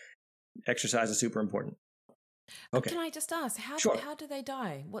 So exercise is super important. Okay. Can I just ask, how do they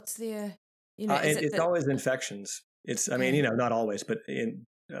die? What's their, it's always infections. It's, not always, but in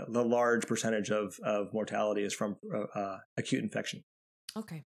the large percentage of mortality is from acute infection.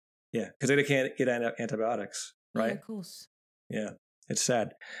 Okay. Yeah. Because they can't get antibiotics, right? Yeah, of course. Yeah. It's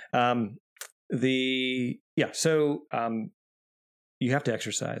sad. You have to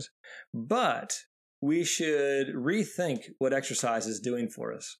exercise, but we should rethink what exercise is doing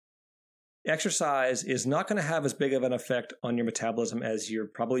for us. Exercise is not going to have as big of an effect on your metabolism as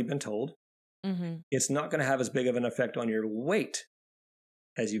you've probably been told. It's not going to have as big of an effect on your weight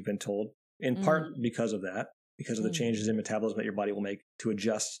as you've been told. in part because of that, because of the changes in metabolism that your body will make to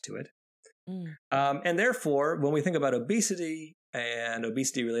adjust to it. And therefore, when we think about obesity and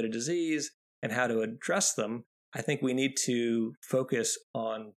obesity-related disease and how to address them, I think we need to focus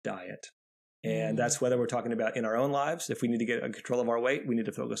on diet. And that's whether we're talking about in our own lives. If we need to get control of our weight, we need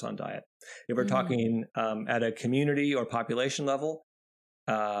to focus on diet. If we're talking at a community or population level,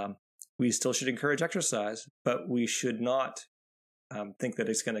 we still should encourage exercise, but we should not think that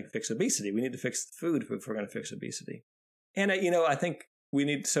it's going to fix obesity. We need to fix the food if we're going to fix obesity. And, I think we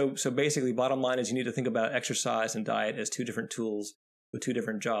need, so basically bottom line is you need to think about exercise and diet as two different tools with two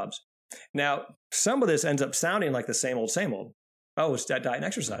different jobs. Now, some of this ends up sounding like the same old, same old. Oh, it's diet and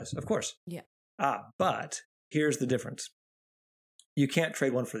exercise, of course. Yeah. But here's the difference. You can't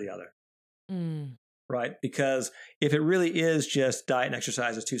trade one for the other. Right? Because if it really is just diet and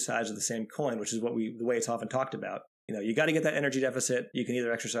exercise as two sides of the same coin, which is the way it's often talked about, you got to get that energy deficit. You can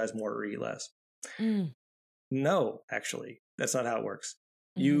either exercise more or eat less. No, actually, that's not how it works.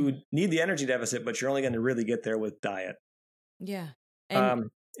 You need the energy deficit, but you're only going to really get there with diet. Yeah. And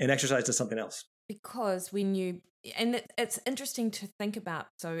exercise does something else. Because it's interesting to think about.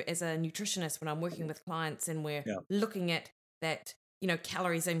 So as a nutritionist, when I'm working with clients and we're looking at that,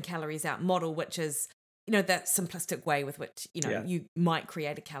 calories in, calories out model, which is, that simplistic way with which, you might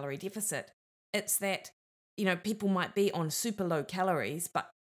create a calorie deficit. It's that, people might be on super low calories, but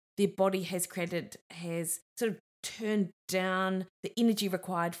their body has sort of turned down the energy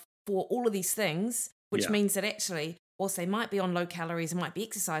required for all of these things, which means that actually, whilst they might be on low calories and might be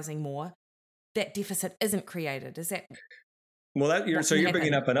exercising more, that deficit isn't created. Is that? Well, you're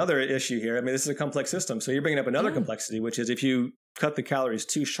bringing up another issue here. I mean, this is a complex system. So you're bringing up another complexity, which is if you cut the calories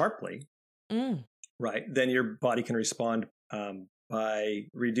too sharply, right, then your body can respond by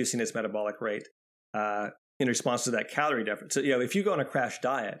reducing its metabolic rate in response to that calorie deficit. So, if you go on a crash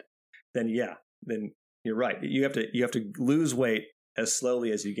diet, then you're right. You have to lose weight as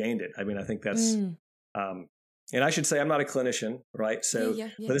slowly as you gained it. I mean, I think that's, and I should say I'm not a clinician, right? So,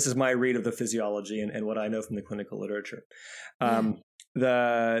 but this is my read of the physiology and what I know from the clinical literature. And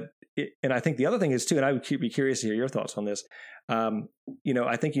I think the other thing is too, and I would be curious to hear your thoughts on this.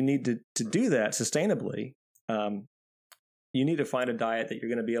 I think you need to do that sustainably. You need to find a diet that you're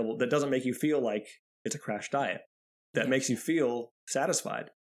going to be able, that doesn't make you feel like it's a crash diet, that makes you feel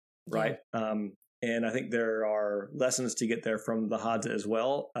satisfied, right? And I think there are lessons to get there from the Hadza as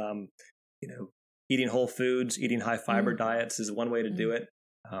well. Eating whole foods, eating high fiber diets is one way to do it.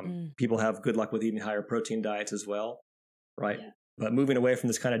 People have good luck with eating higher protein diets as well, right? Yeah. But moving away from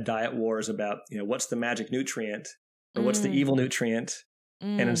this kind of diet wars about, what's the magic nutrient or what's the evil nutrient,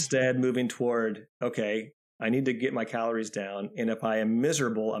 and instead moving toward, okay, I need to get my calories down. And if I am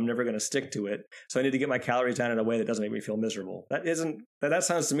miserable, I'm never going to stick to it. So I need to get my calories down in a way that doesn't make me feel miserable. That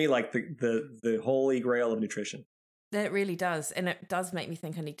sounds to me like the holy grail of nutrition. That really does. And it does make me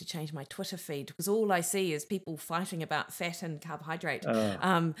think I need to change my Twitter feed, because all I see is people fighting about fat and carbohydrate,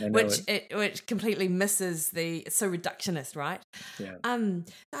 which completely misses it's so reductionist, right? Yeah.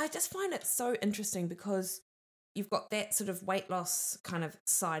 I just find it so interesting because you've got that sort of weight loss kind of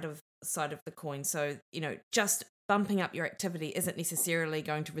side of the coin. So, just bumping up your activity isn't necessarily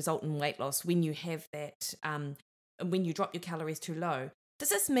going to result in weight loss when you have that, when you drop your calories too low. Does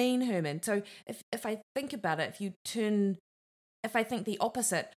this mean, Herman, so if I think about it, if I think the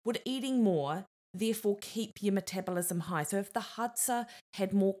opposite, would eating more therefore keep your metabolism high? So if the Hadza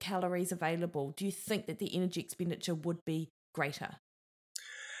had more calories available, do you think that the energy expenditure would be greater?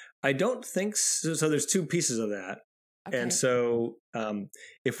 I don't think so. So there's two pieces of that. Okay. And so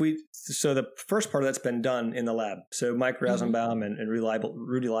the first part of that's been done in the lab. So Mike Rosenbaum and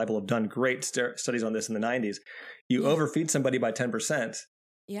Rudy Leibel have done great studies on this in the 90s. You overfeed somebody by 10%,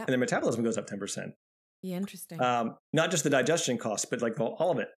 and their metabolism goes up 10%. Yeah, interesting. Not just the digestion costs, but like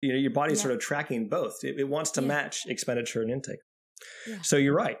all of it. Your body's sort of tracking both. It wants to match expenditure and intake. Yeah. So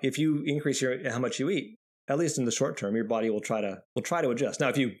you're right. If you increase how much you eat, at least in the short term, your body will try to adjust. Now,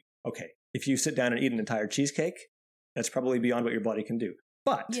 if you sit down and eat an entire cheesecake, that's probably beyond what your body can do.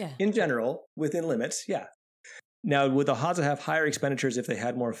 But in general, within limits, Now, would the Hadza have higher expenditures if they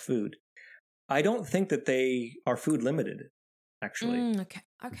had more food? I don't think that they are food limited, actually.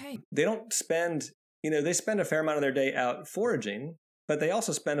 Okay. They don't spend, they spend a fair amount of their day out foraging, but they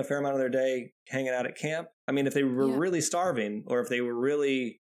also spend a fair amount of their day hanging out at camp. I mean, if they were really starving, or if they were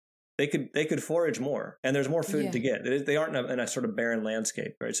really, they could forage more, and there's more food to get. They aren't in a sort of barren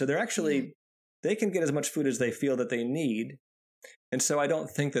landscape, right? So they're actually, they can get as much food as they feel that they need. And so I don't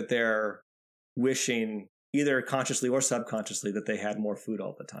think that they're wishing, either consciously or subconsciously, that they had more food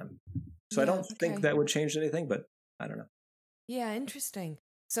all the time. So I don't think that would change anything, but I don't know. Yeah, interesting.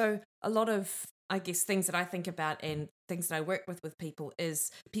 So a lot of, I guess, things that I think about and things that I work with people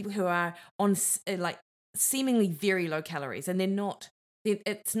is people who are on like seemingly very low calories, and they're not.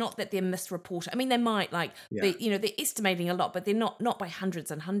 It's not that they're misreporting. I mean, they might they're estimating a lot, but they're not by hundreds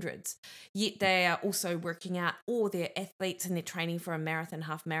and hundreds. Yet they are also working out, or they're athletes and they're training for a marathon,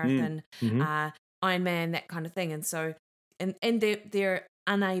 half marathon, Ironman, that kind of thing. And so, and they're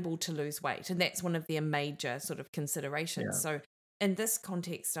unable to lose weight, and that's one of their major sort of considerations. Yeah. So in this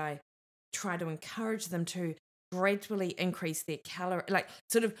context, I try to encourage them to gradually increase their calorie,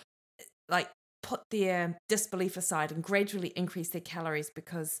 put their disbelief aside and gradually increase their calories,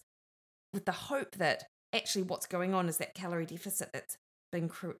 because with the hope that actually what's going on is that calorie deficit that's been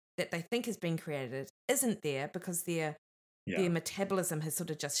that they think has been created isn't there, because their metabolism has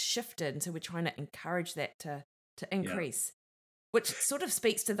sort of just shifted, and so we're trying to encourage that to increase. Which sort of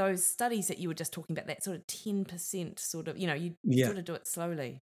speaks to those studies that you were just talking about, that sort of 10% sort of, you sort of do it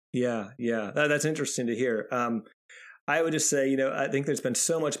slowly. Yeah. That's interesting to hear. I would just say, I think there's been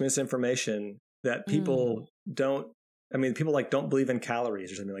so much misinformation that people don't believe in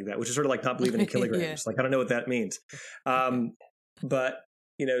calories or something like that, which is sort of like not believing in kilograms. Like, I don't know what that means. But,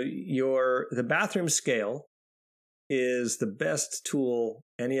 the bathroom scale is the best tool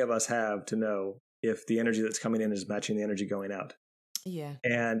any of us have to know if the energy that's coming in is matching the energy going out. Yeah.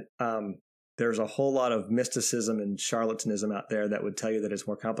 And there's a whole lot of mysticism and charlatanism out there that would tell you that it's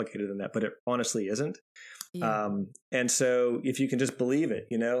more complicated than that, but it honestly isn't. Yeah. And so if you can just believe it,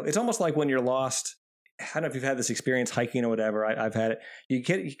 it's almost like when you're lost. I don't know if you've had this experience hiking or whatever. I've had it. You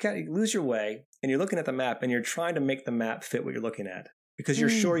lose your way, and you're looking at the map, and you're trying to make the map fit what you're looking at, because you're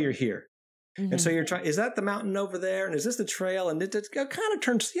sure you're here. Mm-hmm. And so you're trying, is that the mountain over there? And is this the trail? And it kind of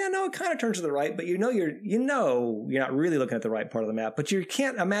turns, it kind of turns to the right, but you're not really looking at the right part of the map, but you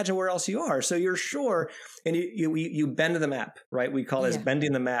can't imagine where else you are. So you're sure. And you bend the map, right? We call this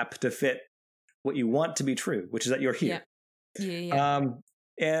bending the map to fit what you want to be true, which is that you're here. Yeah.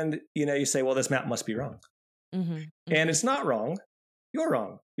 And you say, well, this map must be wrong. Mm-hmm. Mm-hmm. And it's not wrong. You're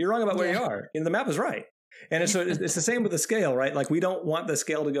wrong. You're wrong about where you are. And the map is right. And so it's the same with the scale, right? Like, we don't want the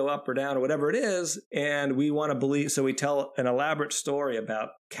scale to go up or down or whatever it is. And we want to believe, so we tell an elaborate story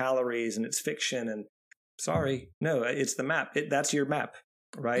about calories and it's fiction. And sorry, no, it's the map. That's your map,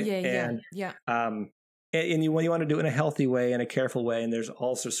 right? And you want to do it in a healthy way, in a careful way. And there's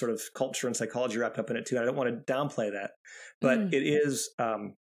also sort of culture and psychology wrapped up in it too. I don't want to downplay that, but it is,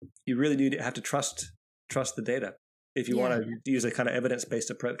 you really do have to trust the data if you want to use a kind of evidence-based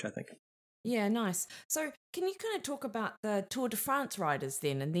approach, I think. Yeah, nice. So can you kind of talk about the Tour de France riders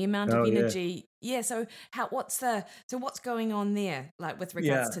then, and the amount of energy? Yeah. So what's going on there, like with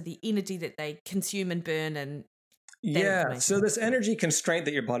regards to the energy that they consume and burn and so this energy constraint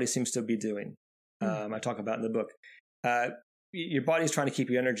that your body seems to be doing, I talk about in the book. Your body's trying to keep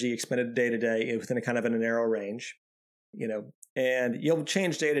your energy expended day to day within a kind of in a narrow range, and you'll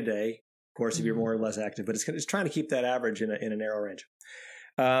change day to day, of course, if you're more or less active, but it's trying to keep that average in a narrow range.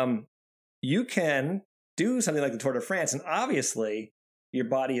 You can do something like the Tour de France, and obviously your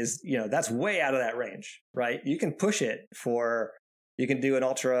body is, that's way out of that range, right? You can push it you can do an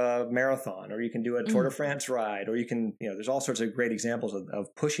ultra marathon, or you can do a Tour de France ride, or you can, there's all sorts of great examples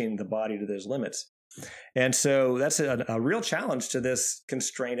of pushing the body to those limits. And so that's a real challenge to this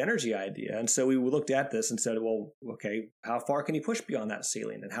constrained energy idea. And so we looked at this and said, well, okay, how far can you push beyond that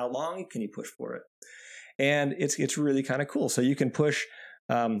ceiling, and how long can you push for it? And it's really kind of cool. So you can push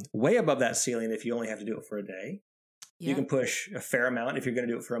way above that ceiling if you only have to do it for a day. Yeah. You can push a fair amount if you're going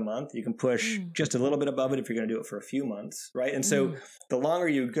to do it for a month. You can push just a little bit above it if you're going to do it for a few months, right? And so the longer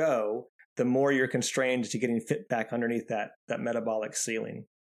you go, the more you're constrained to getting fit back underneath that metabolic ceiling.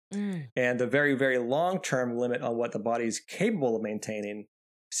 And the very, very long-term limit on what the body's capable of maintaining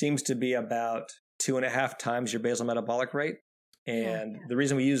seems to be about 2.5 times your basal metabolic rate. And the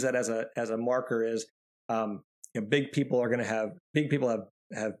reason we use that as a marker is big people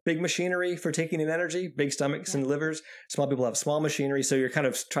have big machinery for taking in energy, big stomachs and livers. Small people have small machinery. So you're kind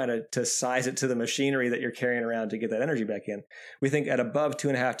of trying to size it to the machinery that you're carrying around to get that energy back in. We think at above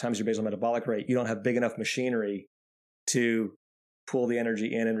 2.5 times your basal metabolic rate, you don't have big enough machinery to pull the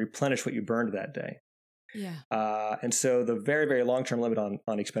energy in and replenish what you burned that day. Yeah. And so the very, very long-term limit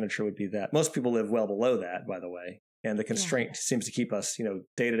on expenditure would be that. Most people live well below that, by the way. And the constraint seems to keep us,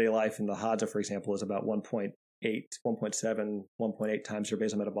 day-to-day life in the Hadza, for example, is about 1.8, 1.7, 1.8 times your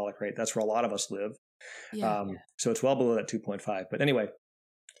basal metabolic rate. That's where a lot of us live. So it's well below that 2.5. But anyway,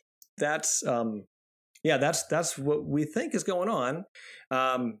 that's what we think is going on.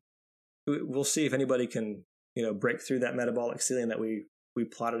 We'll see if anybody can, break through that metabolic ceiling that we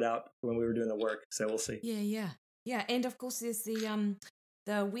plotted out when we were doing the work. So we'll see. Yeah. And of course, there's the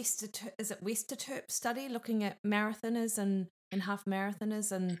is it Westerterp study looking at marathoners and half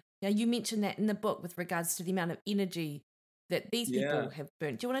marathoners, and you mentioned that in the book with regards to the amount of energy that these people have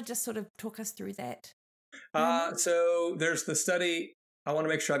burnt. Do you want to just sort of talk us through that? So there's the study. I want to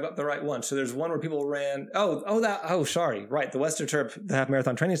make sure I got the right one. So there's one where people ran. Sorry, right. The Westerterp, the half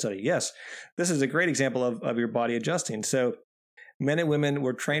marathon training study. Yes, this is a great example of your body adjusting. So men and women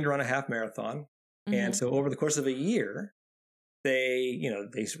were trained to run a half marathon, and so over the course of a year, they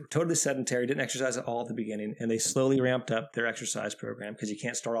were totally sedentary, didn't exercise at all at the beginning, and they slowly ramped up their exercise program because you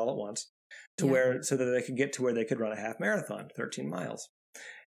can't start all at once so that they could get to where they could run a half marathon, 13 miles.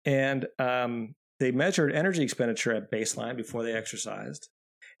 And they measured energy expenditure at baseline before they exercised,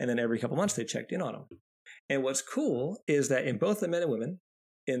 and then every couple months they checked in on them. And what's cool is that in both the men and women,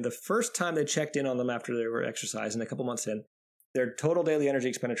 in the first time they checked in on them after they were exercising, a couple months in, their total daily energy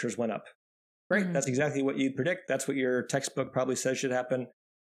expenditures went up. Great. That's exactly what you'd predict. That's what your textbook probably says should happen.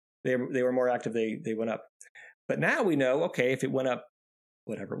 They were more active. They went up. But now we know, okay, if it went up,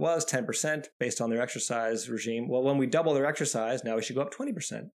 whatever it was, 10% based on their exercise regime. Well, when we double their exercise, now we should go up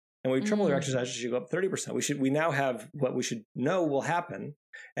 20%. And when we triple their exercise, we should go up 30%. We now have what we should know will happen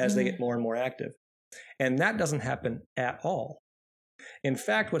as they get more and more active. And that doesn't happen at all. In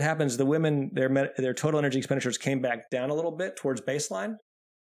fact, what happens, the women, their total energy expenditures came back down a little bit towards baseline.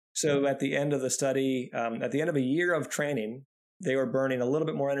 So at the end of the study, at the end of a year of training, they were burning a little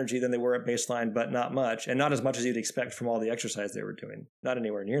bit more energy than they were at baseline, but not much, and not as much as you'd expect from all the exercise they were doing. Not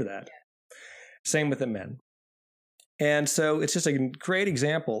anywhere near that. Same with the men. And so it's just a great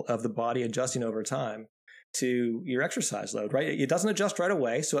example of the body adjusting over time to your exercise load, right? It doesn't adjust right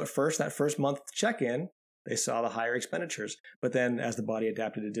away. So at first, that first month check-in, they saw the higher expenditures. But then as the body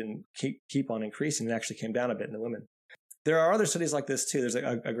adapted, it didn't keep on increasing. It actually came down a bit in the women. There are other studies like this too. There's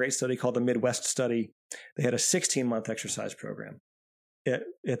a great study called the Midwest study. They had a 16-month exercise program.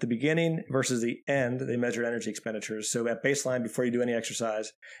 At the beginning versus the end, they measured energy expenditures. So at baseline, before you do any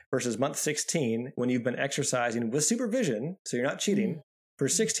exercise, versus month 16, when you've been exercising with supervision, so you're not cheating, for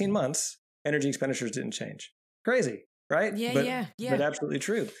 16 months, energy expenditures didn't change. Crazy, right? Yeah. But absolutely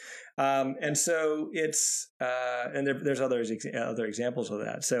true. And so it's, and there's other examples of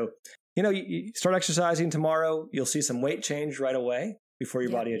that. So, you start exercising tomorrow, you'll see some weight change right away before your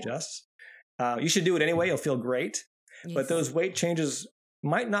body adjusts. You should do it anyway. You'll feel great. Yes. But those weight changes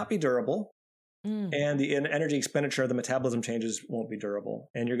might not be durable. And the energy expenditure, the metabolism changes won't be durable.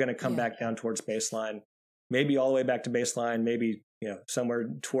 And you're going to come back down towards baseline, maybe all the way back to baseline, maybe somewhere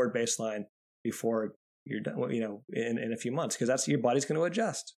toward baseline before you're done, in a few months, because that's your body's going to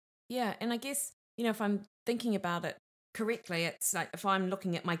adjust. Yeah. And I guess, if I'm thinking about it correctly, it's like if I'm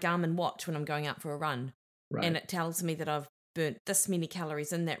looking at my Garmin watch when I'm going out for a run, right, and it tells me that I've burnt this many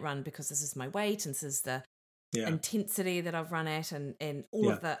calories in that run because this is my weight and this is the intensity that I've run at and all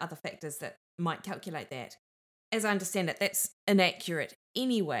of the other factors that might calculate that. As I understand it, that's inaccurate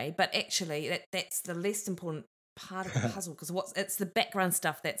anyway, but actually that's the less important part of the puzzle because it's the background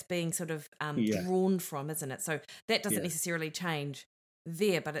stuff that's being sort of drawn from, isn't it? So that doesn't necessarily change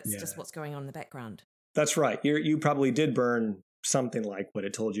there, but it's just what's going on in the background. That's right. You probably did burn something like what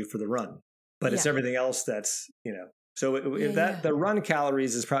it told you for the run, but it's everything else that's, so the run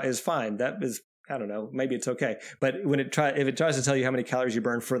calories is fine. That is, I don't know, maybe it's okay. But if it tries to tell you how many calories you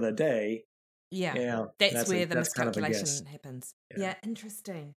burn for the day, that's where the miscalculation happens. Yeah,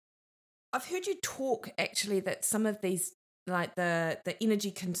 interesting. I've heard you talk actually that some of these, like the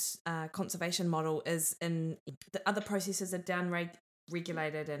energy conservation model is in the other processes are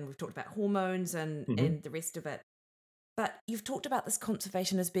down-regulated, and we've talked about hormones and the rest of it. But you've talked about this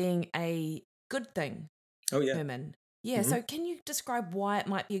conservation as being a good thing. Oh, yeah. Herman. Yeah, so can you describe why it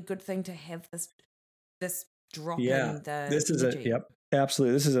might be a good thing to have this drop in the energy?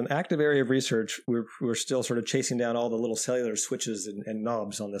 Absolutely. This is an active area of research. We're still sort of chasing down all the little cellular switches and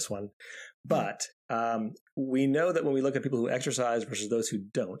knobs on this one. But we know that when we look at people who exercise versus those who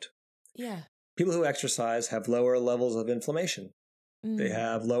don't, people who exercise have lower levels of inflammation. They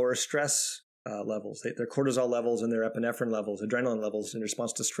have lower stress levels. Their cortisol levels and their epinephrine levels, adrenaline levels in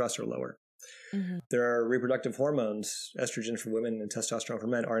response to stress are lower. There are reproductive hormones, estrogen for women and testosterone for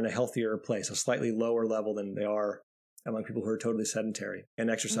men, are in a healthier place, a slightly lower level than they are among people who are totally sedentary. And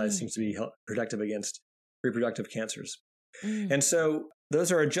exercise seems to be protective against reproductive cancers. And so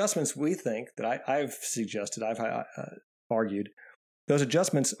those are adjustments we think that I've suggested, I've argued. Those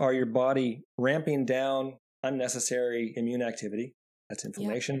adjustments are your body ramping down unnecessary immune activity. That's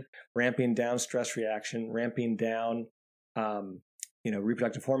inflammation, ramping down stress reaction, ramping down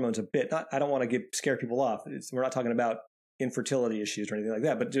reproductive hormones a bit. I don't want to scare people off. We're not talking about infertility issues or anything like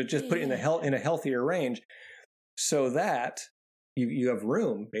that, but just put it in a healthier range so that you have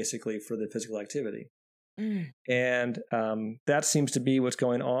room basically for the physical activity. And that seems to be what's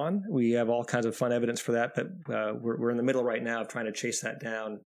going on. We have all kinds of fun evidence for that, but we're in the middle right now of trying to chase that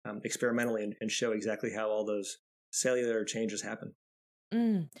down experimentally and show exactly how all those cellular changes happen.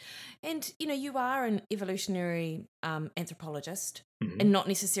 And, you are an evolutionary anthropologist and not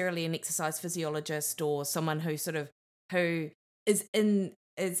necessarily an exercise physiologist or someone who is in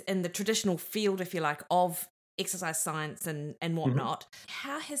the traditional field, if you like, of exercise science and whatnot.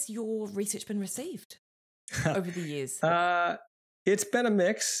 How has your research been received over the years? It's been a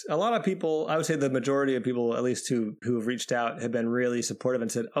mix. A lot of people, I would say the majority of people, at least who have reached out, have been really supportive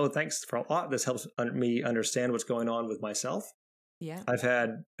and said, "Oh, thanks for a lot. This helps me understand what's going on with myself." Yeah, I've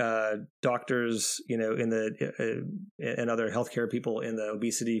had doctors, in the and other healthcare people in the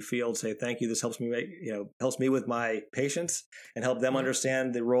obesity field say, "Thank you. This helps me helps me with my patients and help them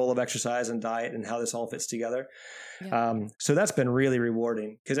understand the role of exercise and diet and how this all fits together." Yeah. So that's been really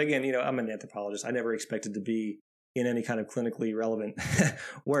rewarding because, again, I'm an anthropologist. I never expected to be in any kind of clinically relevant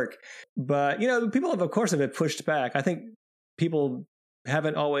work, but people have, of course, have been pushed back. I think people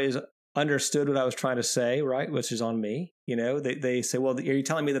haven't always understood what I was trying to say, right? Which is on me. They say, "Well, are you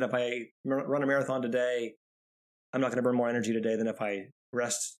telling me that if I run a marathon today, I'm not going to burn more energy today than if I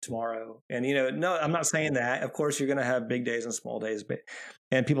rest tomorrow?" And, no, I'm not saying that. Of course, you're going to have big days and small days.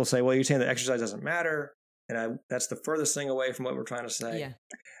 And people say, "Well, you're saying that exercise doesn't matter." And that's the furthest thing away from what we're trying to say.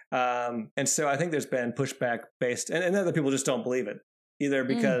 Yeah. And so I think there's been pushback based, and other people just don't believe it either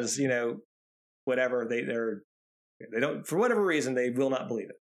because, whatever they don't, for whatever reason, they will not believe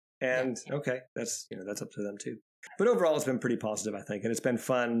it. And okay, that's up to them too. But overall, it's been pretty positive, I think, and it's been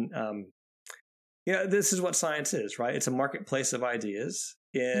fun. This is what science is, right? It's a marketplace of ideas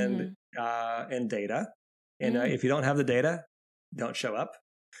and data. And if you don't have the data, don't show up.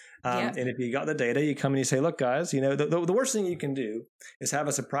 And if you got the data, you come and you say, "Look, guys, the worst thing you can do is have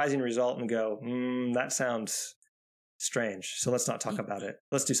a surprising result and go, that sounds strange. So let's not talk about it.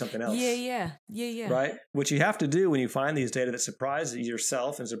 Let's do something else." Yeah. Right? What you have to do when you find these data that surprise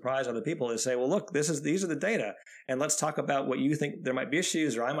yourself and surprise other people is say, "Well, look, these are the data, and let's talk about what you think there might be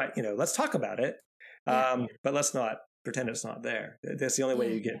issues, or I might, let's talk about it, but let's not pretend it's not there." That's the only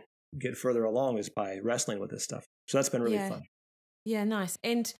way you get further along is by wrestling with this stuff. So that's been really fun. Yeah, nice.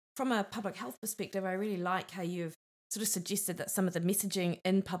 And from a public health perspective, I really like how you've sort of suggested that some of the messaging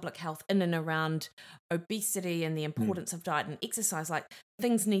in public health in and around obesity and the importance of diet and exercise, like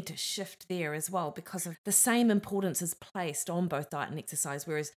things need to shift there as well because of the same importance is placed on both diet and exercise.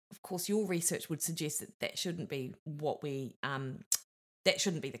 Whereas, of course, your research would suggest that shouldn't be that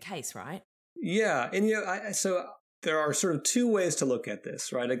shouldn't be the case, right? Yeah. And, so there are sort of two ways to look at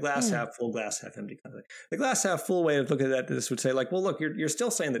this, right? A glass half full, glass half empty kind of thing. The glass half full way of looking at this would say, like, well, look, you're still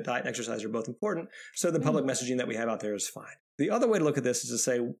saying that diet and exercise are both important, so the public messaging that we have out there is fine. The other way to look at this is to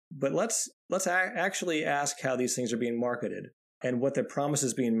say, but let's actually ask how these things are being marketed and what the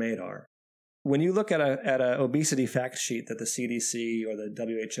promises being made are. When you look at a obesity fact sheet that the CDC or the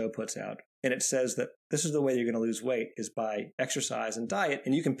WHO puts out, and it says that this is the way you're going to lose weight is by exercise and diet,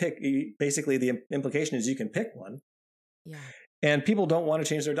 and you can pick, basically the implication is you can pick one. Yeah. And people don't want to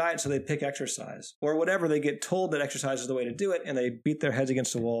change their diet, so they pick exercise or whatever. They get told that exercise is the way to do it, and they beat their heads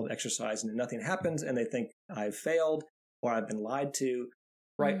against the wall of exercise, and nothing happens, and they think I've failed or I've been lied to.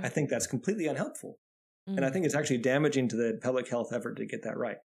 Right? I think that's completely unhelpful, and I think it's actually damaging to the public health effort to get that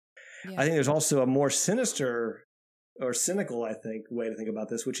right. Yeah. I think there's also a more sinister or cynical, I think, way to think about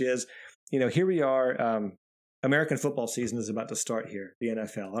this, which is, here we are. American football season is about to start here, the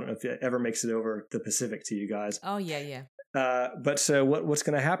NFL. I don't know if it ever makes it over the Pacific to you guys. Oh, yeah. But so what's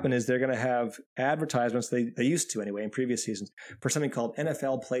going to happen is they're going to have advertisements, they used to anyway in previous seasons, for something called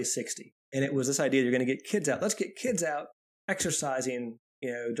NFL Play 60. And it was this idea, you're going to get kids out. Let's get kids out exercising,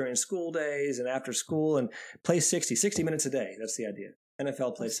 during school days and after school and play 60 minutes a day. That's the idea.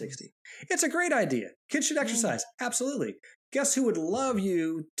 NFL Play 60. It's a great idea. Kids should exercise. Absolutely. Guess who would love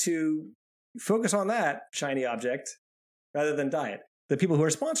you to focus on that shiny object rather than diet? The people who are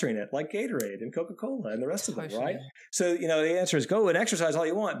sponsoring it, like Gatorade and Coca-Cola and the rest of them, right? So, the answer is go and exercise all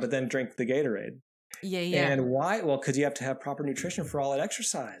you want, but then drink the Gatorade. Yeah. And why? Well, because you have to have proper nutrition for all that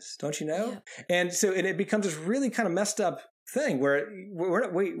exercise, don't you know? Yeah. And so it becomes this really kind of messed up thing where we're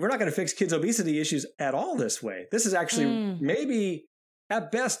not going to fix kids' obesity issues at all this way. This is actually maybe at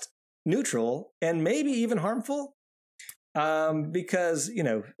best neutral and maybe even harmful. Because,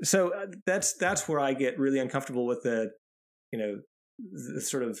 so that's where I get really uncomfortable with the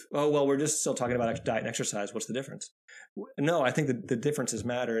sort of, oh, well, we're just still talking about diet and exercise. What's the difference? No, I think that the differences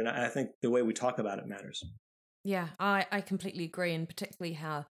matter. And I think the way we talk about it matters. Yeah, I completely agree. And particularly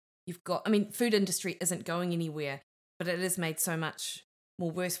how you've got, food industry isn't going anywhere, But it is made so much more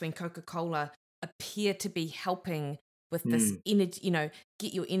worse when Coca-Cola appear to be helping with this energy,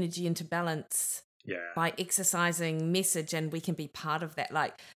 get your energy into balance by exercising message, and we can be part of that.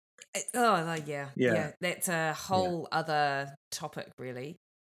 That's a whole other topic, really.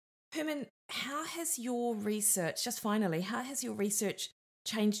 Herman, how has your research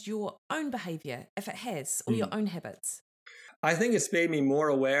changed your own behavior, if it has, or your own habits? I think it's made me more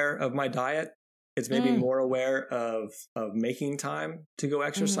aware of my diet. It's made me more aware of making time to go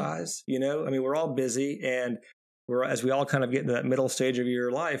exercise. We're all busy, and as we all kind of get into that middle stage of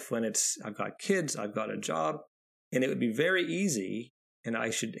your life when I've got kids, I've got a job, and it would be very easy. And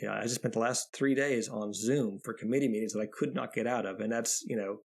I just spent the last 3 days on Zoom for committee meetings that I could not get out of. And that's,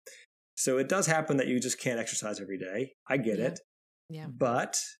 so it does happen that you just can't exercise every day. I get it. Yeah.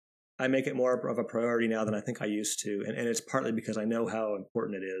 But I make it more of a priority now than I think I used to. And it's partly because I know how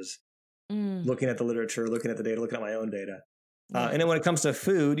important it is. Looking at the literature, looking at the data, looking at my own data. And then when it comes to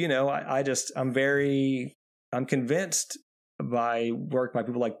food, I'm convinced by work by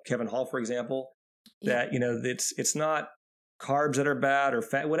people like Kevin Hall, for example, that, it's not carbs that are bad or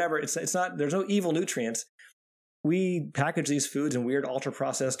fat, whatever. It's not, there's no evil nutrients. We package these foods in weird ultra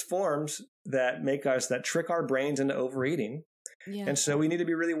processed forms that trick our brains into overeating. Yeah. And so we need to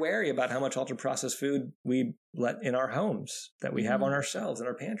be really wary about how much ultra processed food we let in our homes, that we have on our shelves in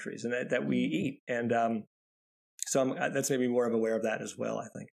our pantries, and that we eat. And so that's maybe more of aware of that as well, I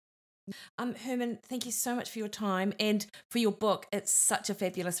think. Herman, thank you so much for your time and for your book. It's such a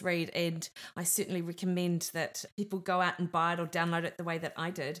fabulous read, and I certainly recommend that people go out and buy it or download it the way that I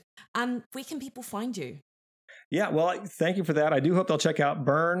did. Where can people find you? Yeah, well, thank you for that. I do hope they'll check out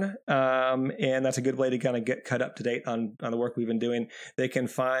Burn, and that's a good way to kind of get cut up to date on the work we've been doing. They can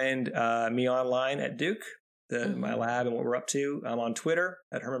find me online at Duke, my lab, and what we're up to. I'm on Twitter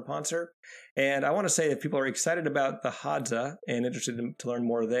at Herman Pontzer. And I want to say if people are excited about the Hadza and interested to learn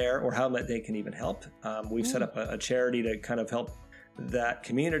more there, or how they can even help, we've set up a charity to kind of help that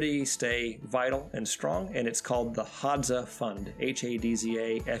community stay vital and strong, and it's called the Hadza Fund,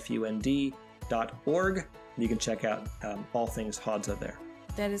 HADZAFUND.org. You can check out all things Hadza there.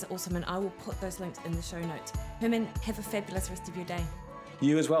 That is awesome, and I will put those links in the show notes. Herman, have a fabulous rest of your day.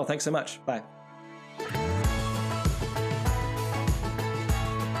 You as well. Thanks so much. Bye.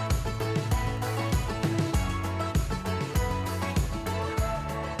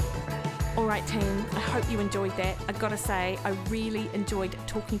 All right, team, I hope you enjoyed that. I gotta say, I really enjoyed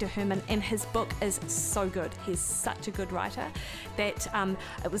talking to Herman, and his book is so good. He's such a good writer that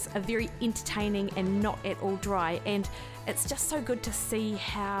it was a very entertaining and not at all dry. And it's just so good to see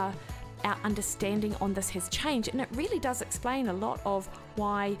how our understanding on this has changed. And it really does explain a lot of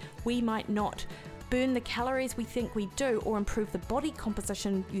why we might not burn the calories we think we do, or improve the body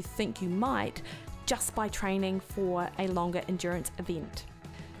composition you think you might, just by training for a longer endurance event.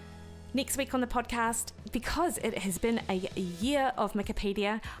 Next week on the podcast, because it has been a year of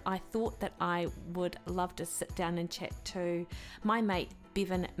Wikipedia, I thought that I would love to sit down and chat to my mate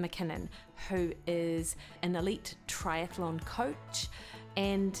Bevan McKinnon, who is an elite triathlon coach,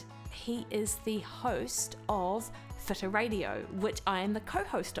 and he is the host of Fitter Radio, which I am the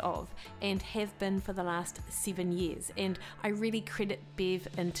co-host of and have been for the last 7 years. And I really credit Bev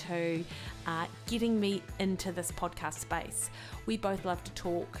into getting me into this podcast space. We both love to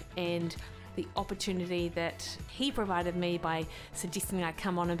talk, and the opportunity that he provided me by suggesting I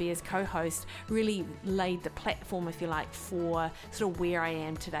come on and be his co-host really laid the platform, if you like, for sort of where I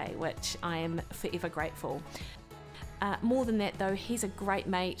am today, which I am forever grateful. More than that, though, he's a great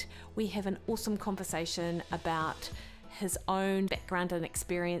mate. We have an awesome conversation about his own background and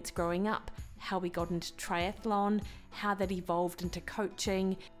experience growing up, how we got into triathlon, how that evolved into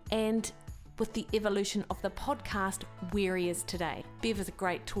coaching, and with the evolution of the podcast, where he is today. Bev is a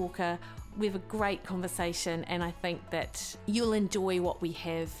great talker. We have a great conversation, and I think that you'll enjoy what we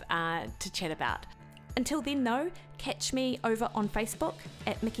have to chat about. Until then, though, catch me over on Facebook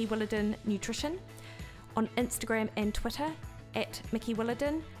at Mickey Williden Nutrition, on Instagram and Twitter at Mickey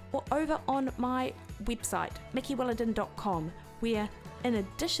Williden, or over on my website, mickeywilliden.com, where in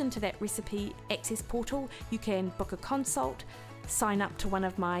addition to that recipe access portal, you can book a consult, sign up to one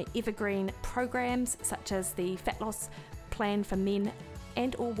of my evergreen programs, such as the Fat Loss Plan for Men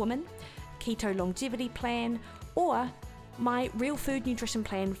and or Women, Keto Longevity Plan, or my Real Food Nutrition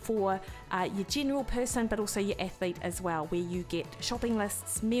Plan for your general person, but also your athlete as well, where you get shopping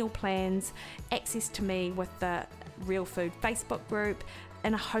lists, meal plans, access to me with the Real Food Facebook group,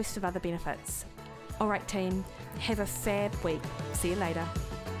 and a host of other benefits. All right, team, have a fab week. See you later.